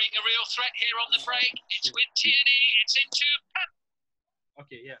carrying a real threat here on the break. It's with Tierney. It's into Pep.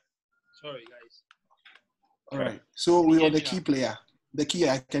 Okay, yeah. Sorry, guys. All right. So we are the key player. I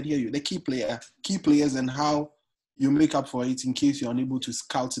can hear you. The key players, and how you make up for it in case you're unable to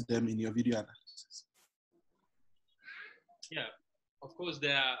scout them in your video analysis. Yeah, of course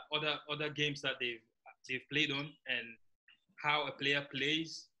there are other games that they've played on, and how a player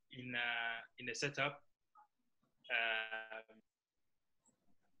plays in a setup.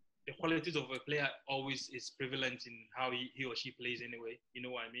 The qualities of a player always is prevalent in how he or she plays anyway. You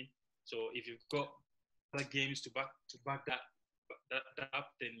know what I mean? So if you've got other games to back that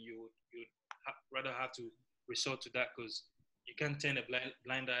up, then you rather have to resort to that, because you can't turn a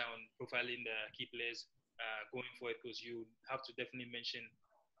blind eye on profiling the key players going forward, because you have to definitely mention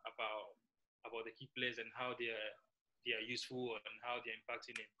about the key players and how they are useful and how they're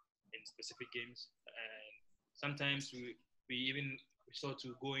impacting in specific games. And sometimes we even resort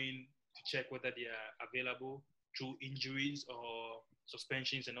to going to check whether they are available through injuries or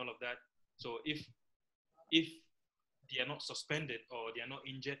suspensions and all of that. So if they are not suspended or they are not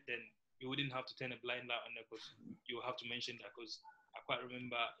injured, then you wouldn't have to turn a blind eye on them, because you have to mention that. Because I quite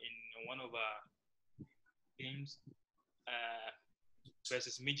remember in one of our games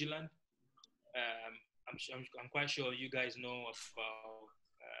versus Midtjylland, I'm quite sure you guys know about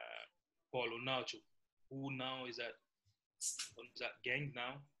Paul Onacho, who now is at Genk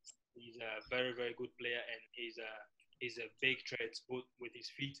now. He's a very, very good player, and he's a big threat both with his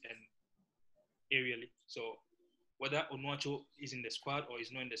feet and aerially. So whether Onacho is in the squad or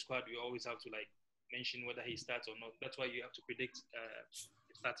is not in the squad, you always have to mention whether he starts or not. That's why you have to predict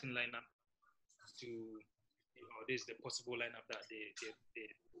the starting lineup this is the possible lineup that they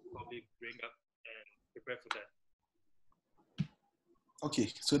probably bring up and prepare for that. Okay,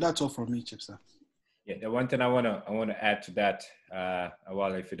 so that's all from me, Chipsa. Yeah, the one thing I wanna add to that,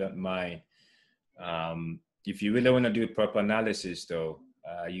 Awal, if you don't mind, if you really want to do proper analysis, though,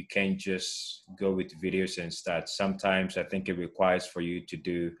 you can't just go with videos and start. Sometimes I think it requires for you to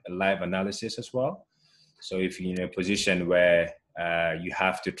do a live analysis as well. So if you're in a position where you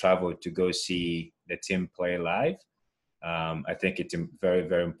have to travel to go see the team play live, I think it's very,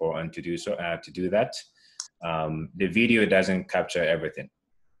 very important to do so. To do that, the video doesn't capture everything,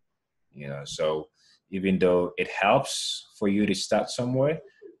 so even though it helps for you to start somewhere,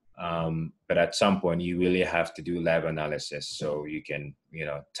 But at some point, you really have to do live analysis so you can,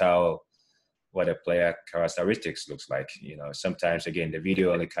 tell what a player characteristics looks like. Sometimes, again, the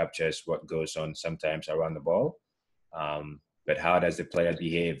video only captures what goes on sometimes around the ball. But how does the player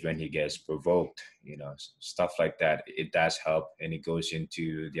behave when he gets provoked? Stuff like that. It does help, and it goes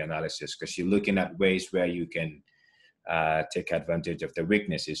into the analysis because you're looking at ways where you can take advantage of the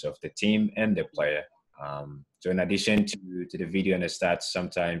weaknesses of the team and the player. So in addition to the video and the stats,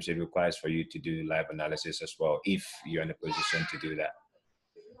 sometimes it requires for you to do live analysis as well if you're in a position to do that.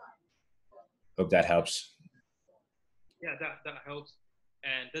 Hope that helps. Yeah, that helps.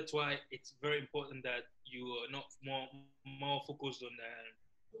 And that's why it's very important that you are not more focused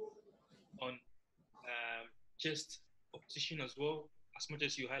on just opposition as well. As much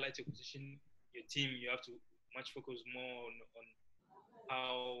as you highlight your position, your team, you have to much focus more on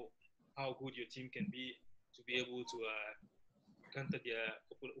how good your team can be to be able to counter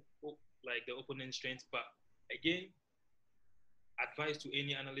the opponent's strengths. But again, advice to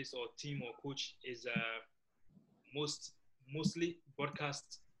any analyst or team or coach is mostly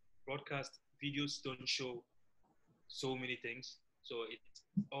broadcast videos don't show so many things. So it's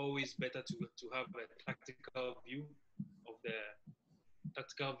always better to have a tactical view of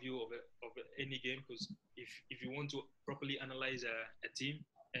any game, because if you want to properly analyze a team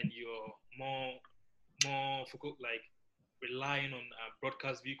and you're more relying on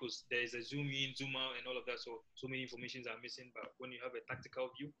broadcast view, because there's a zoom in, zoom out, and all of that. So many informations are missing. But when you have a tactical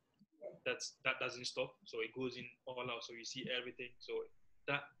view, that doesn't stop. So it goes in all out. So you see everything. So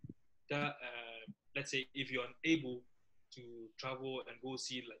that let's say if you're unable to travel and go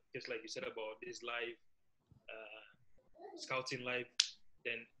see, just like you said about this live scouting live,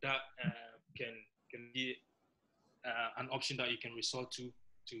 then that can be an option that you can resort to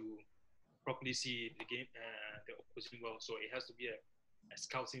properly see the game, the opposition well. So it has to be a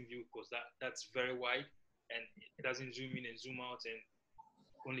scouting view, because that's very wide and it doesn't zoom in and zoom out and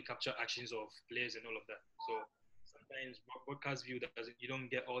only capture actions of players and all of that. So sometimes broadcast view you don't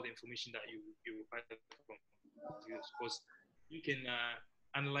get all the information that you require from viewers, because you can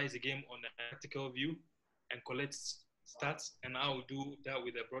analyze the game on a tactical view and collect stats, and I'll do that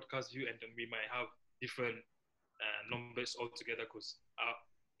with a broadcast view, and then we might have different numbers altogether, because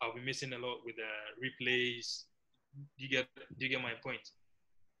I'll be missing a lot with the replays. Do you get my point?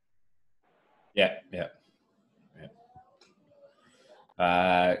 Yeah.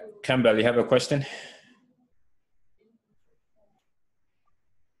 Campbell, you have a question?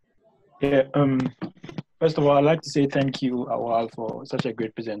 Yeah. First of all, I'd like to say thank you, Awal, for such a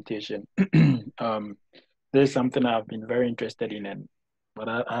great presentation. This is something I've been very interested in, but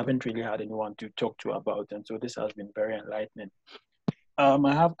I haven't really had anyone to talk to about, and so this has been very enlightening.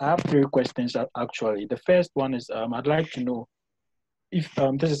 I have three questions actually. The first one is I'd like to know if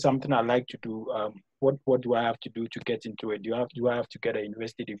this is something I'd like to do. What do I have to do to get into it? Do I have to get a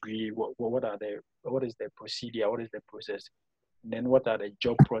university degree? What is the procedure? What is the process? And then what are the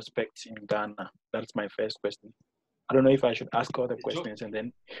job prospects in Ghana? That's my first question. I don't know if I should ask all the questions and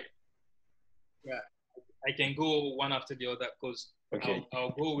then. Yeah, I can go one after the other, because okay.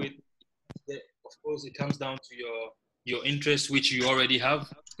 I'll go with. Of course, it comes down to your interest, which you already have,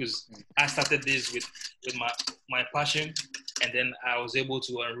 because I started this with my passion, and then I was able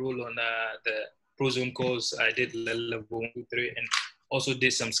to enroll on the ProZone course. I did level 1, 2, 3, and also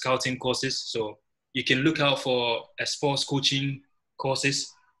did some scouting courses. So you can look out for a sports coaching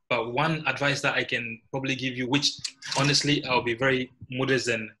courses. But one advice that I can probably give you, which honestly I'll be very modest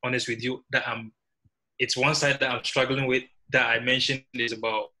and honest with you, that it's one side that I'm struggling with, that I mentioned, is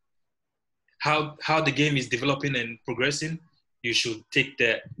about how the game is developing and progressing. You should take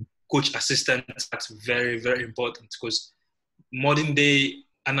the coach assistant. That's very, very important, because modern day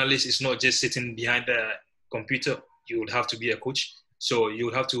analyst is not just sitting behind the computer. You would have to be a coach. So you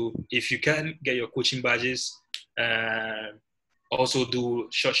would have to, if you can, get your coaching badges, also do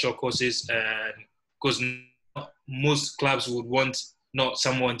short courses, because most clubs would want not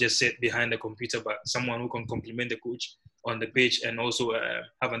someone just sit behind the computer, but someone who can complement the coach on the pitch and also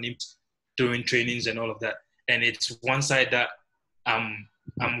have an impact during trainings and all of that. And it's one side that I'm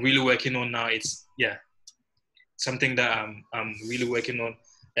really working on now. It's something that I'm really working on,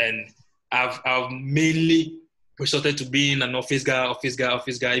 and I've mainly resorted to being an office guy,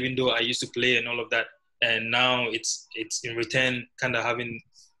 even though I used to play and all of that. And now it's in return kind of having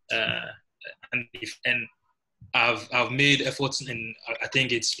and I've made efforts, and I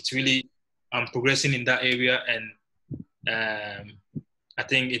think it's really I'm progressing in that area, and I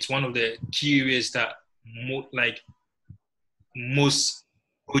think it's one of the key areas that most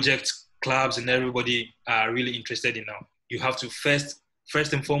project clubs and everybody are really interested in now. You have to first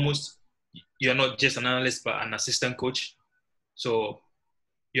first and foremost, you're not just an analyst, but an assistant coach. So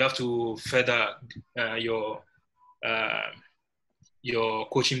you have to further your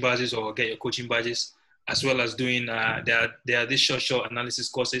coaching badges or get your coaching badges, as well as doing there are these short analysis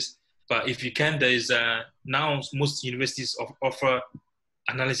courses. But if you can, there is now most universities offer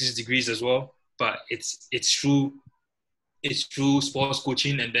analysis degrees as well. But it's through sports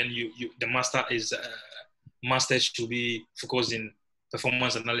coaching, and then the master's should be focused in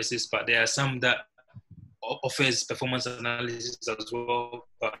performance analysis. But there are some that offers performance analysis as well,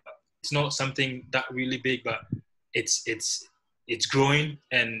 but it's not something that really big, but it's growing.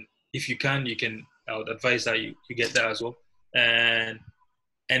 And if you can, I would advise that you get that as well.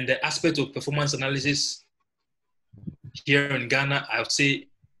 And the aspect of performance analysis here in Ghana, I would say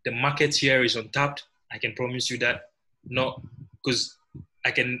the market here is untapped. I can promise you that. Not because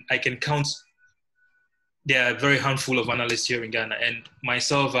I can count. There are a very handful of analysts here in Ghana, and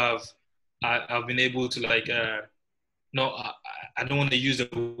myself, I've been able to I don't want to use the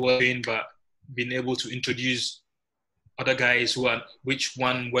word, but been able to introduce other guys which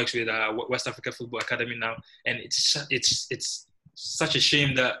one works with West Africa Football Academy now, and it's such a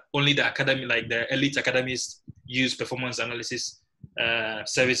shame that only the academy, like the elite academies, use performance analysis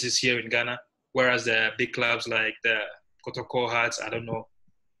services here in Ghana, whereas the big clubs like the Kotoko Hearts, I don't know,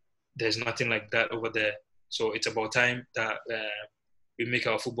 there's nothing like that over there. So it's about time that we make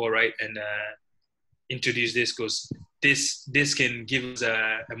our football right and introduce this, because this can give us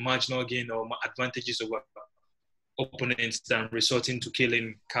a marginal gain or advantages over opponents than resorting to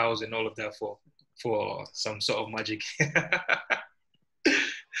killing cows and all of that for some sort of magic.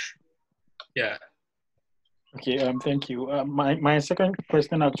 Yeah. Okay. Thank you. My second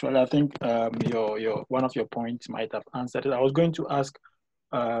question, actually, I think your one of your points might have answered it. I was going to ask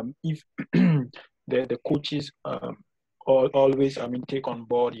if the coaches always, take on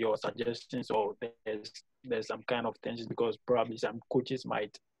board your suggestions, or there's some kind of tension, because probably some coaches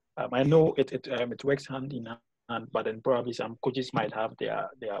might. I know it works hand in hand, but then probably some coaches might have their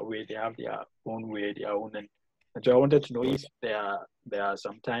way. They have their own way, their own. And so I wanted to know if there are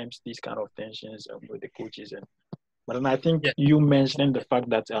sometimes these kind of tensions with the coaches. But then I think you mentioned the fact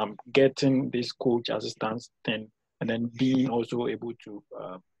that getting this coach assistance thing, and then being also able to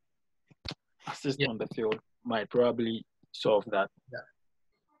assist on the field might probably solve that. Yeah.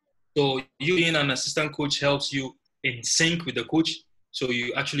 So you being an assistant coach helps you in sync with the coach. So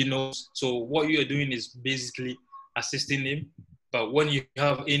you actually know. So what you are doing is basically assisting him. But when you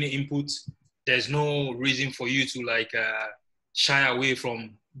have any input, there's no reason for you to shy away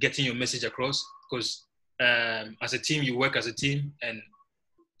from getting your message across, because as a team, you work as a team, and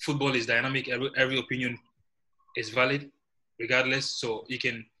football is dynamic. Every opinion is valid, regardless. So you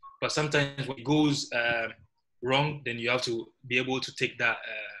can, but sometimes when it goes wrong, then you have to be able to take that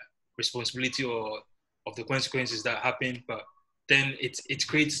responsibility of the consequences that happen. But then it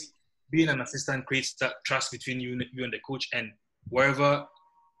creates, being an assistant creates that trust between you and the coach, and wherever,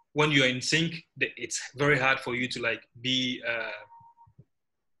 when you're in sync, it's very hard for you to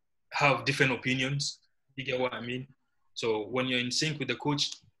have different opinions. You get what I mean? So when you're in sync with the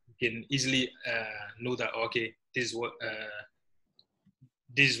coach, you can easily know that, okay, this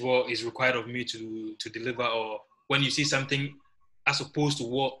is what is required of me to deliver. Or when you see something as opposed to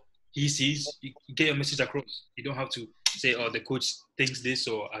what he sees, you get your message across. You don't have to say, oh, the coach thinks this,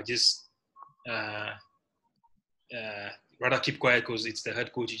 or I just rather keep quiet because it's the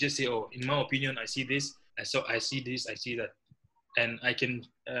head coach. You just say, oh, in my opinion, I see this, I see this, I see that. And I can,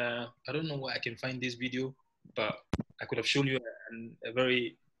 I don't know where I can find this video, but I could have shown you a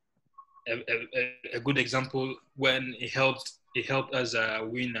very good example when it helped us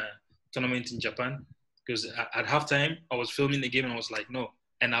win a tournament in Japan. Because at halftime, I was filming the game and I was like, no.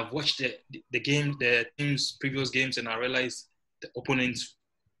 And I've watched the game, the team's previous games, and I realized the opponents,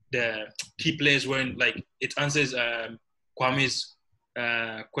 the key players weren't it answers Kwame's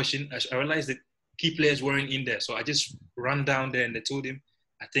question. I realized that key players weren't in there. So I just ran down there and they told him,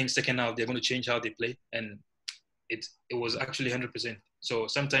 I think second half they're going to change how they play. And it was actually 100%. So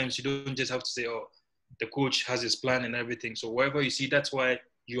sometimes you don't just have to say, oh, the coach has his plan and everything. So wherever you see, that's why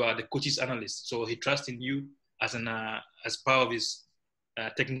you are the coach's analyst. So he trusts in you as part of his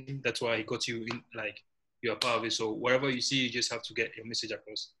technique. That's why he got you in, you are part of it. So wherever you see, you just have to get your message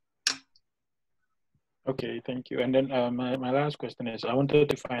across. Okay, thank you. And then my last question is, I wanted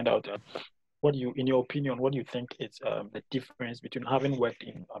to find out in your opinion, what do you think is the difference between having worked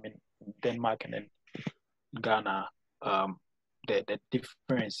in Denmark and then Ghana? The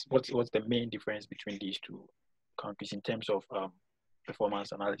difference, what's the main difference between these two countries in terms of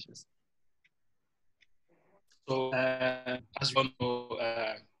performance analysis? So as you know,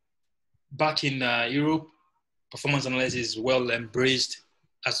 back in Europe, performance analysis is well embraced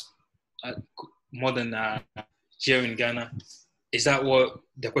as more than here in Ghana. Is that what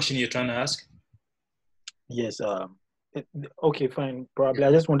the question you're trying to ask? Yes. Okay, fine. Probably.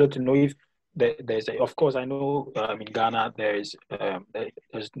 I just wanted to know if there's of course, I know in Ghana there's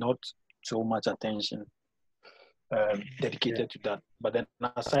not so much attention dedicated to that. But then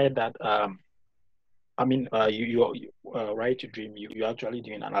aside that, I mean, you right to dream. You actually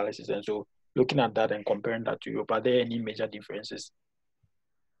doing analysis, and so looking at that and comparing that to Europe, are there any major differences?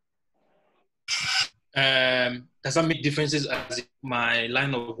 Does that make differences as my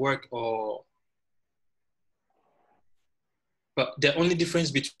line of work, or? But the only difference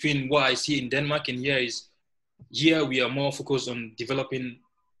between what I see in Denmark and here is, here we are more focused on developing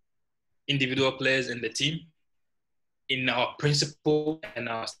individual players in the team, in our principle and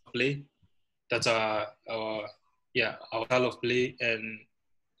our play. That's our style of play. And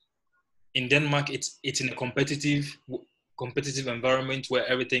in Denmark, it's in a competitive environment where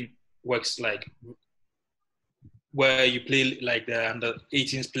everything works, like where you play like the under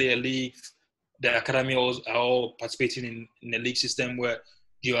 18s player league. The academy are all participating in a league system where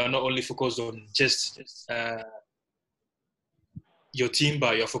you are not only focused on just your team,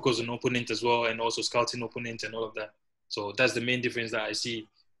 but you're focused on opponent as well, and also scouting opponent and all of that. So that's the main difference that I see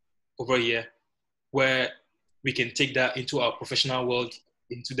over here, where we can take that into our professional world,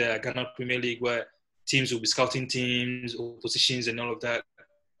 into the Ghana Premier League, where teams will be scouting teams, positions, and all of that,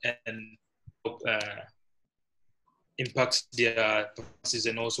 and impact their performances,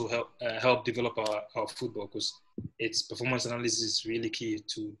 and also help develop our football, because its performance analysis is really key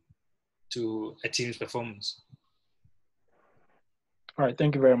to a team's performance. All right,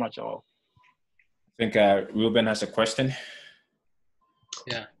 thank you very much, all. I think Ruben has a question.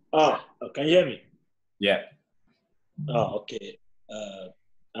 Yeah. Can you hear me? Yeah. Okay.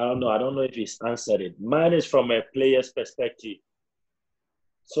 I don't know. I don't know if he's answered it. Mine is from a player's perspective.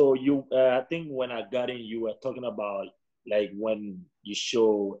 So I think when I got in, you were talking about like when you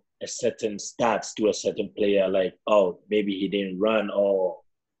show a certain stats to a certain player, like, oh, maybe he didn't run, or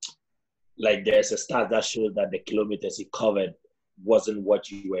like there's a stat that shows that the kilometers he covered wasn't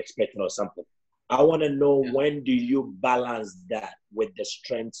what you were expecting or something. I want to know, when do you balance that with the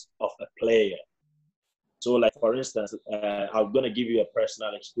strength of a player? So like, for instance, I'm going to give you a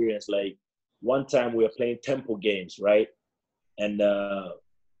personal experience. Like one time we were playing tempo games, right? And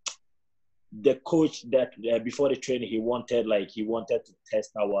the coach that before the training, he wanted to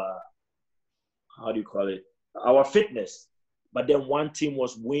test our, how do you call it? Our fitness. But then one team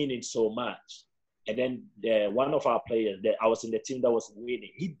was winning so much. And then one of our players, I was in the team that was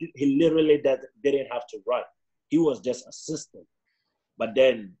winning. He literally didn't have to run. He was just assisting. But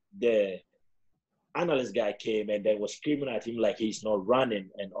then the analyst guy came and then was screaming at him like he's not running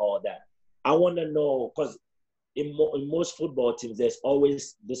and all that. I want to know, because in most football teams, there's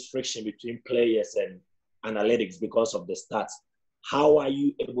always this friction between players and analytics because of the stats. How are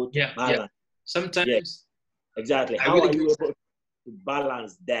you able to balance? Yeah. Sometimes. Yes, exactly. How are you able to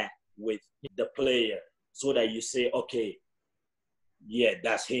balance that with the player so that you say, okay, yeah,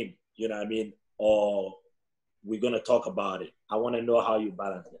 that's him, you know what I mean? Or we're going to talk about it. I want to know how you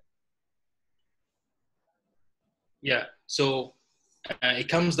balance it. Yeah, so it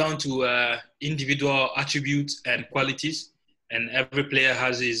comes down to individual attributes and qualities, and every player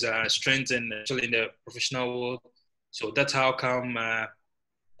has his strengths, and especially in the professional world. So that's how come a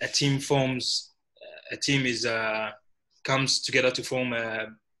team forms. A team comes together to form a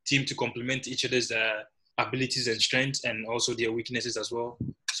team to complement each other's abilities and strengths, and also their weaknesses as well.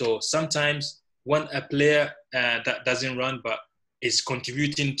 So sometimes when a player that doesn't run but is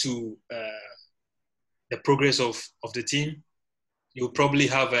contributing to the progress of the team, you probably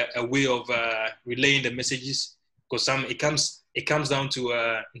have a way of relaying the messages, because it comes down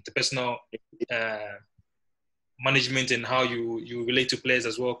to interpersonal management and how you relate to players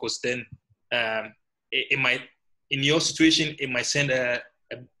as well. Because then it might, in your situation, it might send a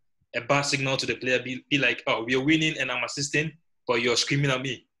bad signal to the player. Be like, oh, we are winning and I'm assisting, but you're screaming at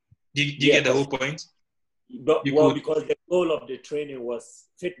me. Do you get the whole point? Because the goal of the training was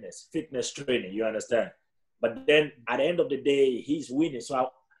fitness training, you understand? But then at the end of the day, he's winning. So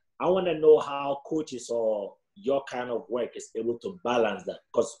I want to know how coaches or your kind of work is able to balance that,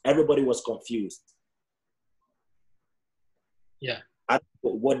 because everybody was confused. Yeah.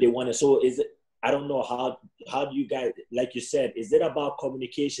 What they want to. So I don't know how do you guys, like you said, is it about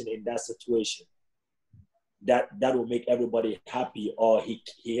communication in that situation that will make everybody happy, or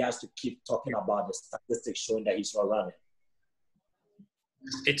he has to keep talking about the statistics showing that he's not running?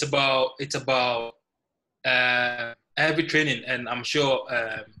 It's about every training, and I'm sure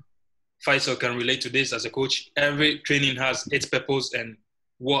Faisal can relate to this as a coach. Every training has its purpose and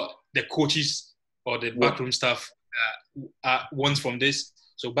what the coaches or the backroom staff wants from this.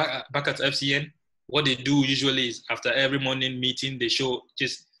 So back at FCN, what they do usually is after every morning meeting, they show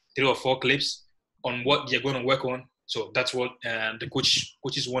just 3 or 4 clips on what they're going to work on. So that's what the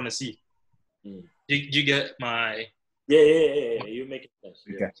coaches want to see. Do you get my... Yeah. You make it sense.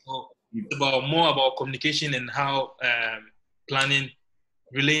 Yeah. Okay. So it's more about communication and how planning,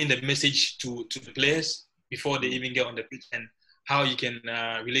 relaying the message to the players before they even get on the pitch, and how you can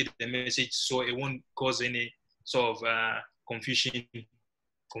relay the message so it won't cause any sort of confusion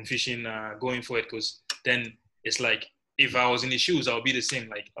going forward. Because then it's like, if I was in his shoes, I'll be the same.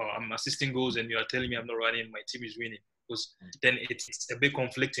 Like, oh, I'm assisting goals and you are telling me I'm not running, my team is winning. Because then it's a bit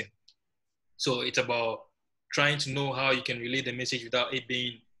conflicting. So it's about trying to know how you can relay the message without it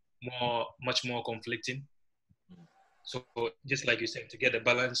being much more conflicting. So just like you said, to get the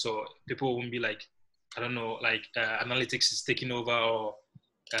balance, so people won't be like, I don't know, like analytics is taking over, or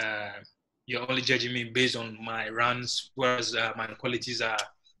you're only judging me based on my runs, whereas my qualities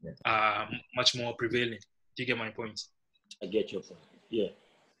are much more prevailing. Do you get my point? I get your point. Yeah.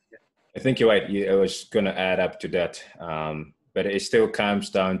 I think you're right. I was going to add up to that. But it still comes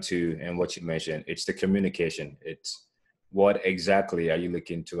down to, and what you mentioned, it's the communication. It's what exactly are you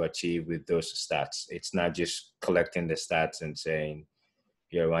looking to achieve with those stats? It's not just collecting the stats and saying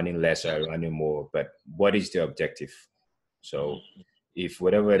you're running less or running more, but what is the objective? So if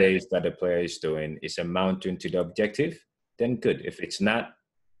whatever it is that the player is doing is amounting to the objective, then good. If it's not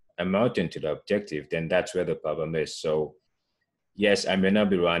amounting to the objective, then that's where the problem is. So yes, I may not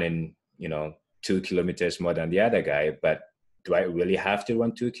be running, 2 kilometers more than the other guy, but do I really have to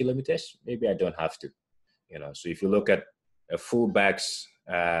run 2 kilometers? Maybe I don't have to, So if you look at a fullback's,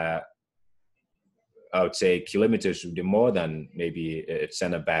 I would say kilometers would be more than maybe a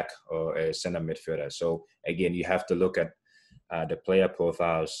center back or a center midfielder. So again, you have to look at the player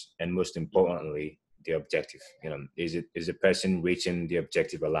profiles, and most importantly, the objective. Is the person reaching the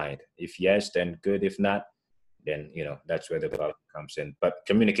objective aligned? If yes, then good. If not, then that's where the problem comes in. But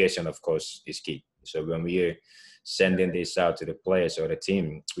communication, of course, is key. So when we're sending this out to the players or the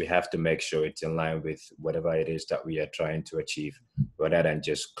team, we have to make sure it's in line with whatever it is that we are trying to achieve, rather than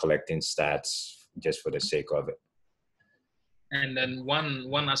just collecting stats just for the sake of it. And then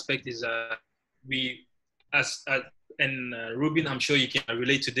one aspect is we as and Ruben, I'm sure you can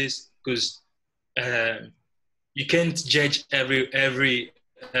relate to this, because you can't judge every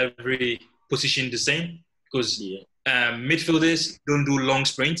position the same, because midfielders don't do long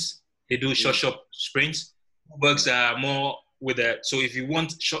sprints, they do short sprints. Works are more with that. So if you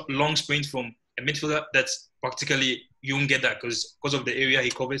want long sprints from a midfielder, that's practically, you won't get that because of the area he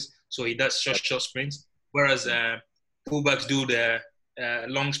covers. So he does short sprints, whereas fullbacks do the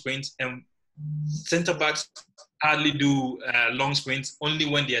long sprints, and centre backs hardly do long sprints, only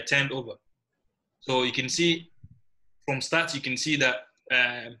when they are turned over. So you can see from stats, you can see that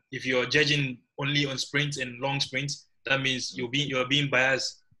if you're judging only on sprints and long sprints, that means you're being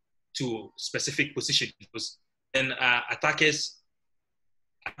biased to specific positions. Because then attackers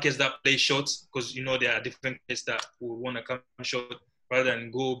that play short, because there are different players that will want to come short rather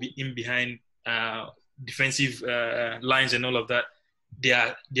than go in behind defensive lines and all of that.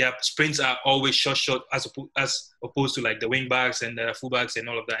 Their sprints are always short as opposed to like the wing backs and the fullbacks and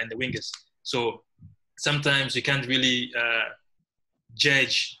all of that, and the wingers. So sometimes you can't really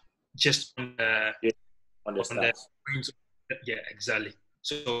judge just on the sprints. Yeah, exactly.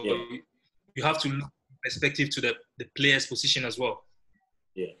 So you have to look perspective to the player's position as well.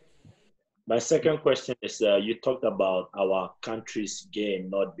 Yeah. My second question is, you talked about our country's game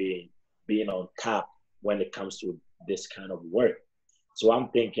not being on tap when it comes to this kind of work. So I'm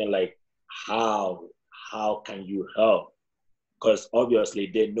thinking, like, how can you help? Because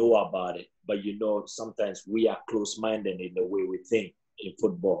obviously they know about it, but sometimes we are close-minded in the way we think in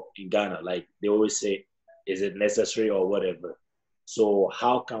football in Ghana. Like they always say, is it necessary or whatever? So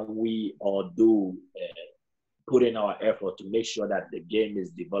how can we all put in our effort to make sure that the game is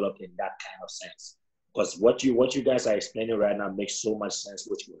developed in that kind of sense? Because what you guys are explaining right now makes so much sense,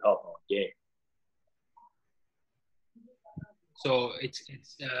 which will help our game. So it's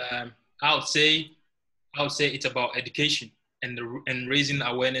I would say it's about education and raising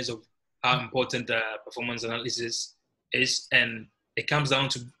awareness of how important performance analysis is, and it comes down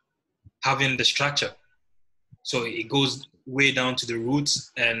to having the structure. So it goes way down to the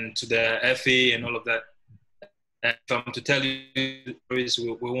roots and to the FA and all of that. And if I'm to tell you stories,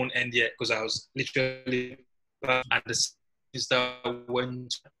 we won't end yet, because I was literally at the start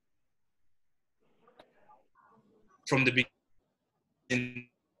went from the beginning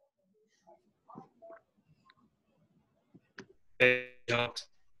helped,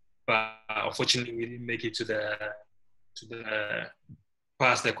 but unfortunately we didn't make it to the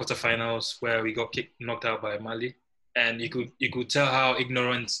past the quarterfinals where we got knocked out by Mali, and you could tell how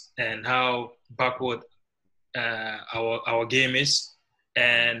ignorant and how backward our game is,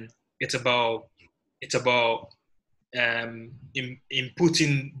 and it's about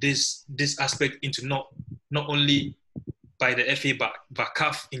inputting this aspect into not only by the FA but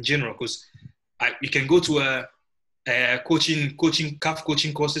CAF in general, because you can go to a coaching CAF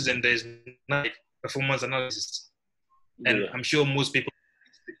coaching courses and there's not performance analysis, and I'm sure most people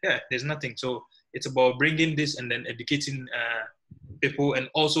there's nothing. So it's about bringing this and then educating people, and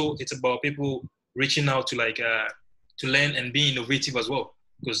also it's about people reaching out to to learn and be innovative as well,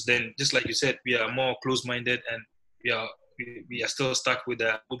 because then just like you said, we are more close-minded and we are still stuck with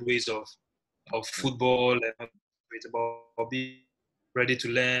the old ways of football, and it's about being ready to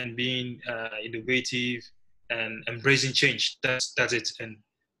learn, being innovative and embracing change. That's it, and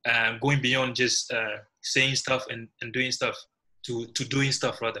going beyond just saying stuff and doing stuff to doing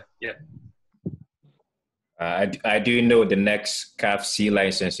stuff rather. Yeah. I do know the next CAF C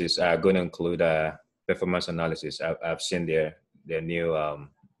licenses are going to include performance analysis. I've seen their new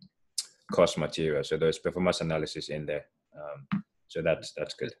course material, so there's performance analysis in there. So that's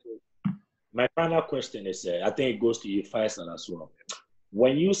good. My final question is, I think it goes to you, Faisal, as well.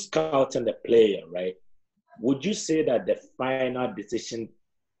 When you scouting the player, right, would you say that the final decision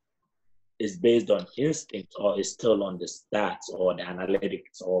is based on instinct, or is still on the stats or the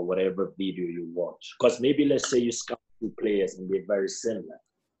analytics or whatever video you watch? Because maybe let's say you scout two players and they're very similar,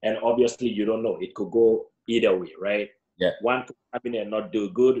 and obviously you don't know, it could go either way, right? Yeah. One could come in and not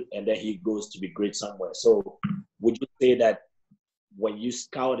do good, and then he goes to be great somewhere. So would you say that when you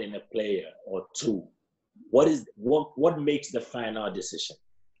scout in a player or two, what makes the final decision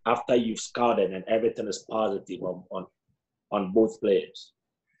after you've scouted and everything is positive on both players?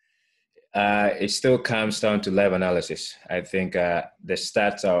 It still comes down to live analysis. I think the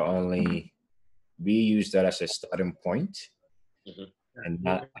stats are only, we use that as a starting point, and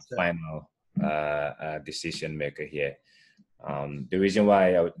not a final decision maker here. The reason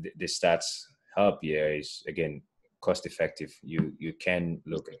why the stats help here is, again, cost effective. You can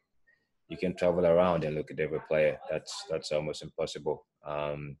travel around and look at every player. That's almost impossible.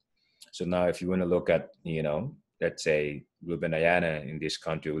 So now if you want to look at, let's say Ruben Ayana in this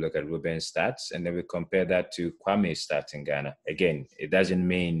country, we look at Ruben's stats and then we compare that to Kwame's stats in Ghana. Again, it doesn't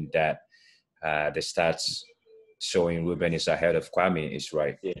mean that the stats showing Ruben is ahead of Kwame is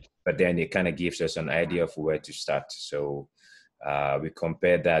right. Yeah. But then it kind of gives us an idea of where to start. So we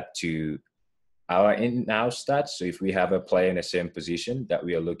compare that to our in-house stats. So if we have a player in the same position that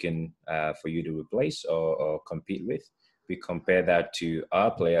we are looking for you to replace or compete with, we compare that to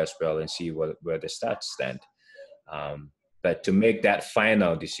our player as well and see where the stats stand. But to make that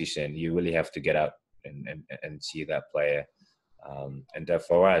final decision, you really have to get out and see that player. And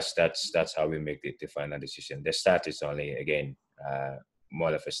for us, that's how we make the final decision. The stat is only, again,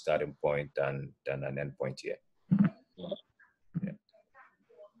 more of a starting point than an end point here. Yeah.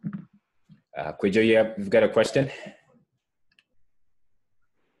 Kwijo, you've got a question?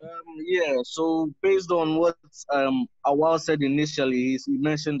 Yeah, so based on what Awal said initially, he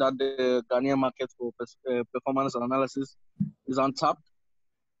mentioned that the Ghanaian market for performance analysis is untapped.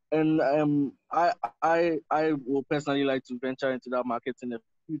 And I will personally like to venture into that market in the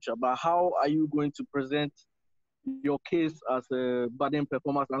future. But how are you going to present your case as a budding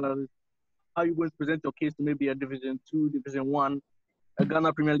performance analyst? How are you going to present your case to maybe a Division 2, Division 1, a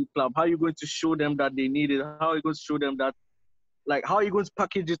Ghana Premier League club? How are you going to show them that they need it? How are you going to show them that, how are you going to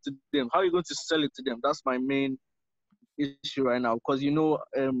package it to them? How are you going to sell it to them? That's my main issue right now. Because,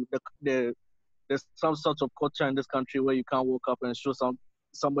 there's some sort of culture in this country where you can't walk up and show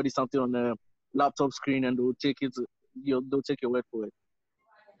somebody something on a laptop screen and they'll take your word for it.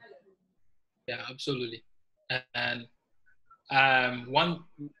 Yeah, absolutely. And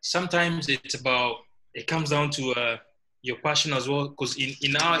sometimes it comes down to your passion as well, because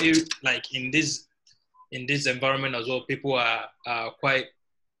in our area, in this environment as well, people are quite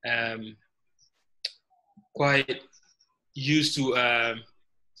used to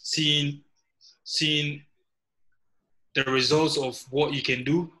seeing the results of what you can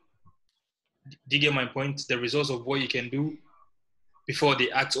do. Do you get my point? The results of what you can do before they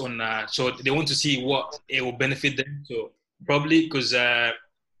act on. So they want to see what it will benefit them. So probably because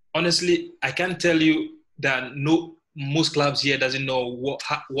honestly, I can't tell you that most clubs here doesn't know what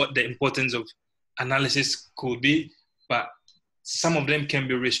the importance of analysis could be, but some of them can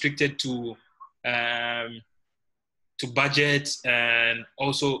be restricted to budget and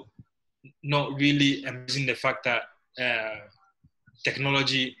also not really embracing the fact that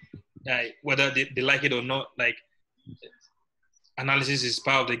technology, whether they like it or not, like analysis is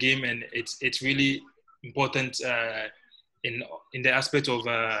part of the game, and it's really important in the aspect of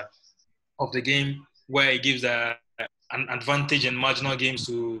the game where it gives an advantage and marginal games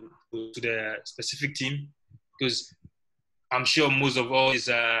to the specific team, because I'm sure most of all these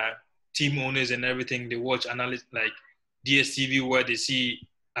team owners and everything, they watch analysis like DSTV where they see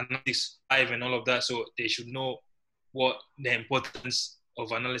analytics live and all of that, so they should know what the importance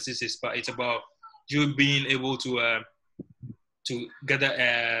of analysis is. But it's about you being able to gather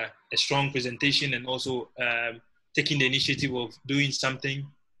a strong presentation, and also taking the initiative of doing something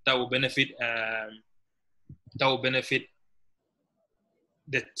that will benefit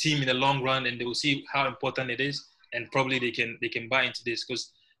the team in the long run, and they will see how important it is, and probably they can buy into this.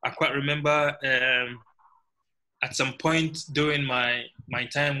 Because I quite remember at some point during my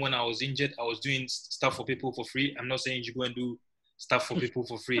time when I was injured, I was doing stuff for people for free. I'm not saying you go and do stuff for people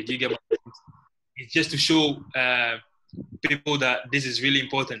for free. Do you get my point? It's just to show people that this is really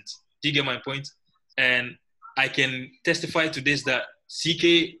important. Do you get my point? And I can testify to this, that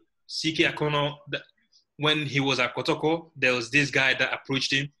CK Akono, when he was at Kotoko, there was this guy that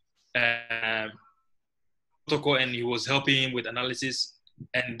approached him, Kotoko, and he was helping him with analysis.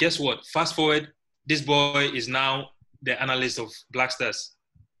 And guess what? Fast forward, this boy is now the analyst of Black Stars.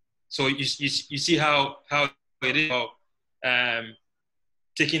 So you see how it is about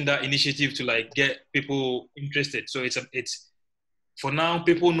taking that initiative to like get people interested. So it's for now,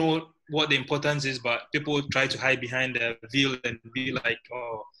 people know what the importance is, but people try to hide behind the veil and be like,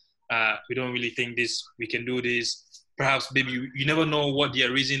 oh, we don't really think this, we can do this. Perhaps maybe you never know what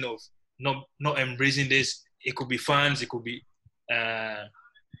their reason of not embracing this. It could be fans, it could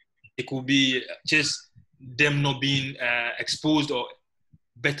be just them not being exposed or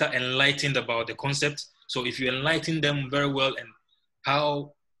better enlightened about the concept. So if you enlighten them very well and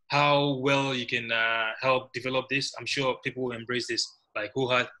how well you can help develop this, I'm sure people will embrace this like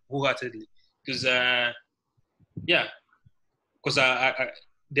wholeheartedly. Because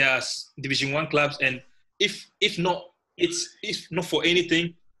there's Division 1 clubs, and if not for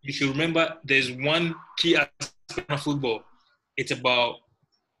anything, you should remember there's one key aspect of football. It's about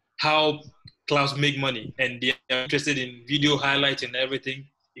how clubs make money, and they are interested in video highlights and everything.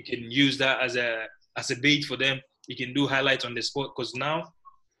 You can use that as a bait for them. You can do highlights on the spot, because now,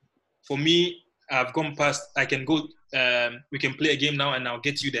 for me, I've gone past. I can go. We can play a game now, and I'll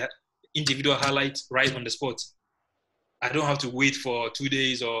get you the individual highlights right on the spot. I don't have to wait for 2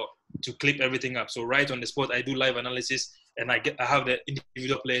 days or to clip everything up. So right on the spot, I do live analysis, and I have the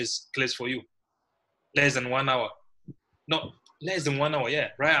individual players clips for you. Less than 1 hour. No, less than 1 hour. Yeah,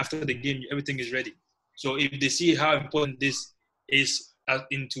 right after the game, everything is ready. So if they see how important this is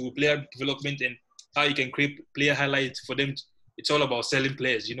into player development and how you can create player highlights for them, it's all about selling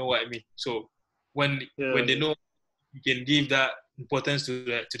players. You know what I mean? So when they know you can give that importance to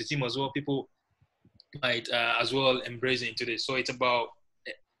the team as well, people might as well embrace into this. So it's about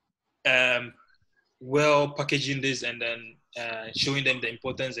well packaging this, and then showing them the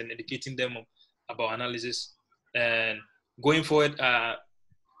importance and educating them about analysis. And going forward, I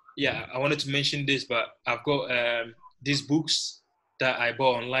wanted to mention this, but I've got these books that I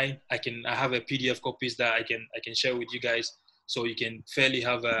bought online. I have a PDF copies that I can share with you guys, so you can fairly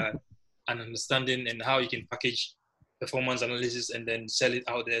have an understanding and how you can package performance analysis and then sell it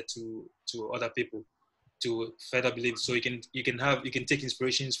out there to other people to further believe. So you can take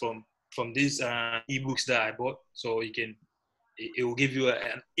inspirations from these ebooks that I bought. So it will give you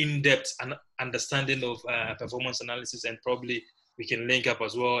an in-depth understanding of performance analysis, and probably we can link up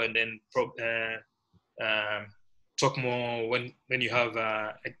as well, and then talk more when you have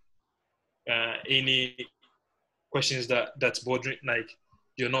any questions that's bordering, like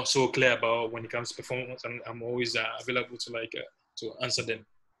you're not so clear about when it comes to performance. And I'm always available to answer them.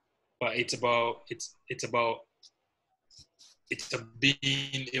 But it's about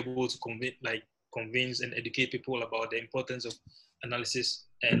being able to convince and educate people about the importance of analysis.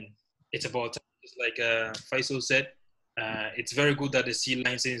 And it's about, like Faisal said, it's very good that the C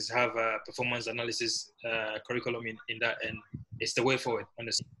licenses have a performance analysis curriculum in that, and it's the way forward,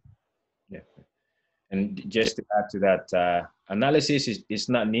 honestly. Yeah. And just to add to that, analysis is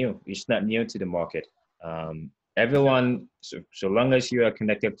not new. It's not new to the market. Everyone, so long as you are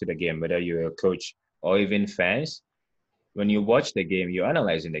connected to the game, whether you're a coach or even fans, when you watch the game, you're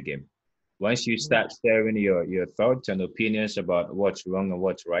analyzing the game. Once you start sharing your thoughts and opinions about what's wrong and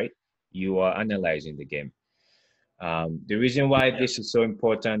what's right, you are analyzing the game. The reason why this is so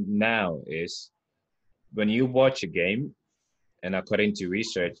important now is when you watch a game, and according to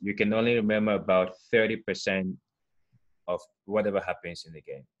research, you can only remember about 30% of whatever happens in the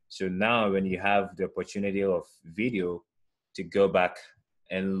game. So now when you have the opportunity of video to go back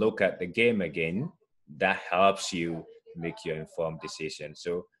and look at the game again, that helps you make your informed decision.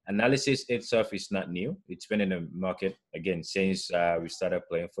 So analysis itself is not new. It's been in the market again since we started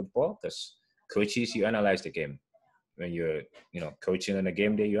playing football, because coaches, you analyze the game. When you're coaching on a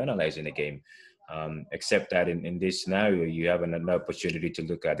game day, you're analyzing the game. Except that in this scenario, you have an opportunity to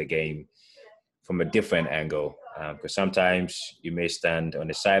look at the game from a different angle, because sometimes you may stand on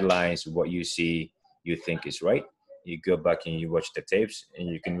the sidelines, what you see you think is right, you go back and you watch the tapes and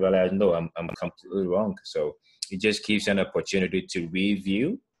you can realize, no, I'm completely wrong. So it just gives you an opportunity to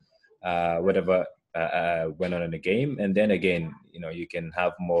review whatever went on in the game, and then again, you can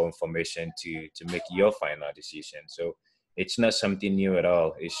have more information to make your final decision. So it's not something new at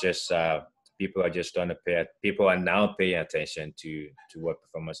all. It's just people are now paying attention to what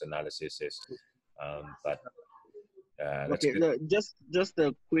performance analysis is. Okay, just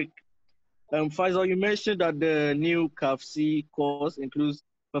a quick. Faisal, you mentioned that the new CAFC course includes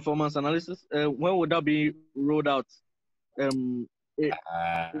performance analysis. When would that be rolled out? Yeah.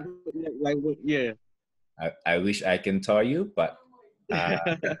 I wish I can tell you, but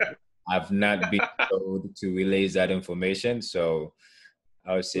I've not been told to release that information. So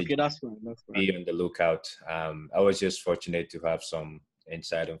I would say, okay, that's fine. Be on the lookout. I was just fortunate to have some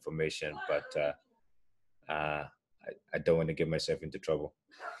inside information, but I don't want to get myself into trouble.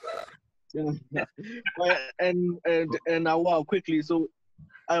 Yeah. And Awal, quickly. So,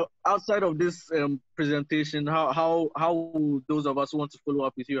 outside of this presentation, how those of us who want to follow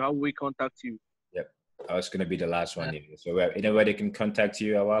up with you, how will we contact you? Yep, I was going to be the last one. So, anybody can contact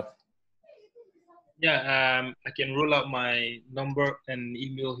you, Awal? Yeah, I can roll out my number and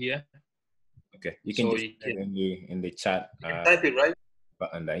email here. Okay, you can just type in the chat. Type it, right?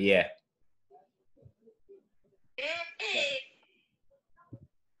 Button there, yeah.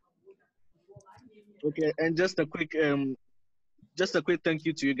 Okay, and just a quick thank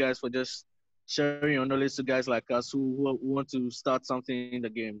you to you guys for just sharing your knowledge to guys like us who want to start something in the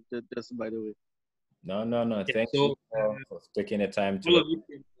game. Just by the way. No. Thank you for taking the time to. All of you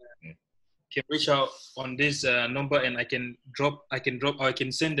can reach out on this number, and I can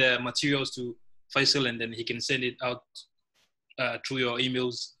send the materials to Faisal, and then he can send it out through your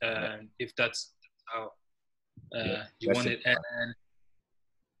emails, if that's how you want it.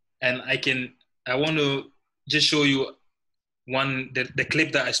 And I want to just show you the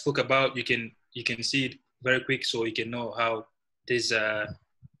clip that I spoke about. You can see it very quick, so you can know how this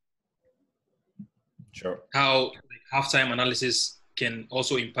how halftime analysis can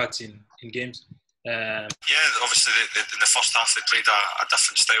also impact in games. Obviously in the first half they played a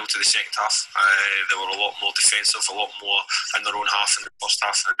different style to the second half. They were a lot more defensive, a lot more in their own half in the first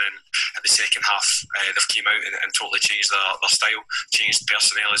half, and then in the second half they've came out and totally changed their style, changed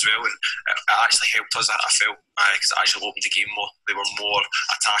personnel as well, and it actually helped us, I felt, because it actually opened the game more. They were more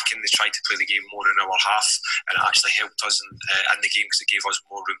attacking, they tried to play the game more in our half, and it actually helped us in the game because it gave us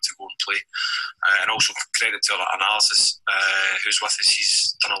more room to go and play. And also credit to our analysis who's with us.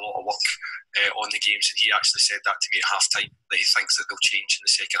 He's done a lot of work on the games, and he actually said that to me at half time, that he thinks that they'll change in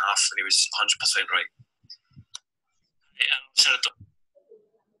the second half, and he was 100% right.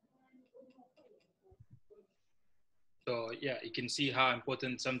 So yeah, you can see how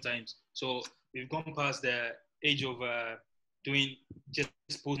important sometimes. So we've gone past the age of doing just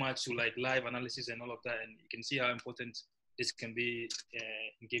post-match to like live analysis and all of that, and you can see how important this can be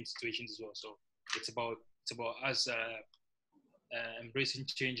in game situations as well. So it's about us embracing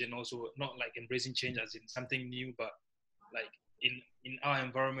change, and also not like embracing change as in something new, but like in our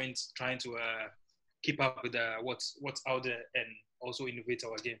environment, trying to keep up with what's out there and also innovate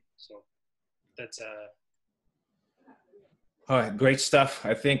our game. So that's all right, great stuff.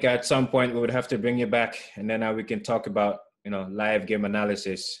 I think at some point we would have to bring you back, and then we can talk about live game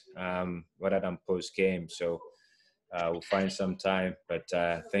analysis rather than post game. So we'll find some time. But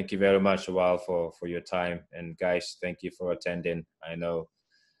thank you very much, Awal, for your time, and guys, thank you for attending. I know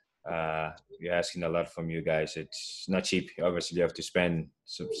we're asking a lot from you guys. It's not cheap. Obviously, you have to spend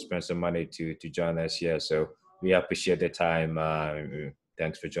some money to join us here. So we appreciate the time.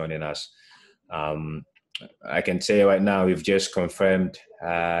 Thanks for joining us. I can say right now we've just confirmed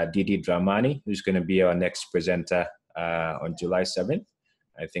Didi Dramani, who's going to be our next presenter on July 7th.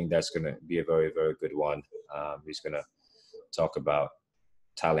 I think that's going to be a very, very good one. He's going to talk about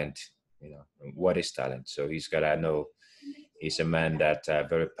talent, what is talent. So he's got to know, he's a man that's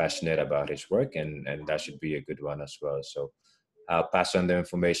very passionate about his work, and that should be a good one as well. So I'll pass on the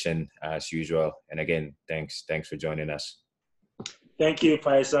information as usual. And again, thanks for joining us. Thank you,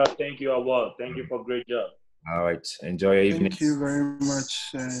 Faisal. Thank you, Awal. Thank you for a great job. All right. Enjoy your evening. Thank you very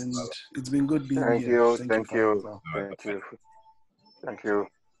much, and it's been good being Thank here. you. Thank you. Thank you. Thank you.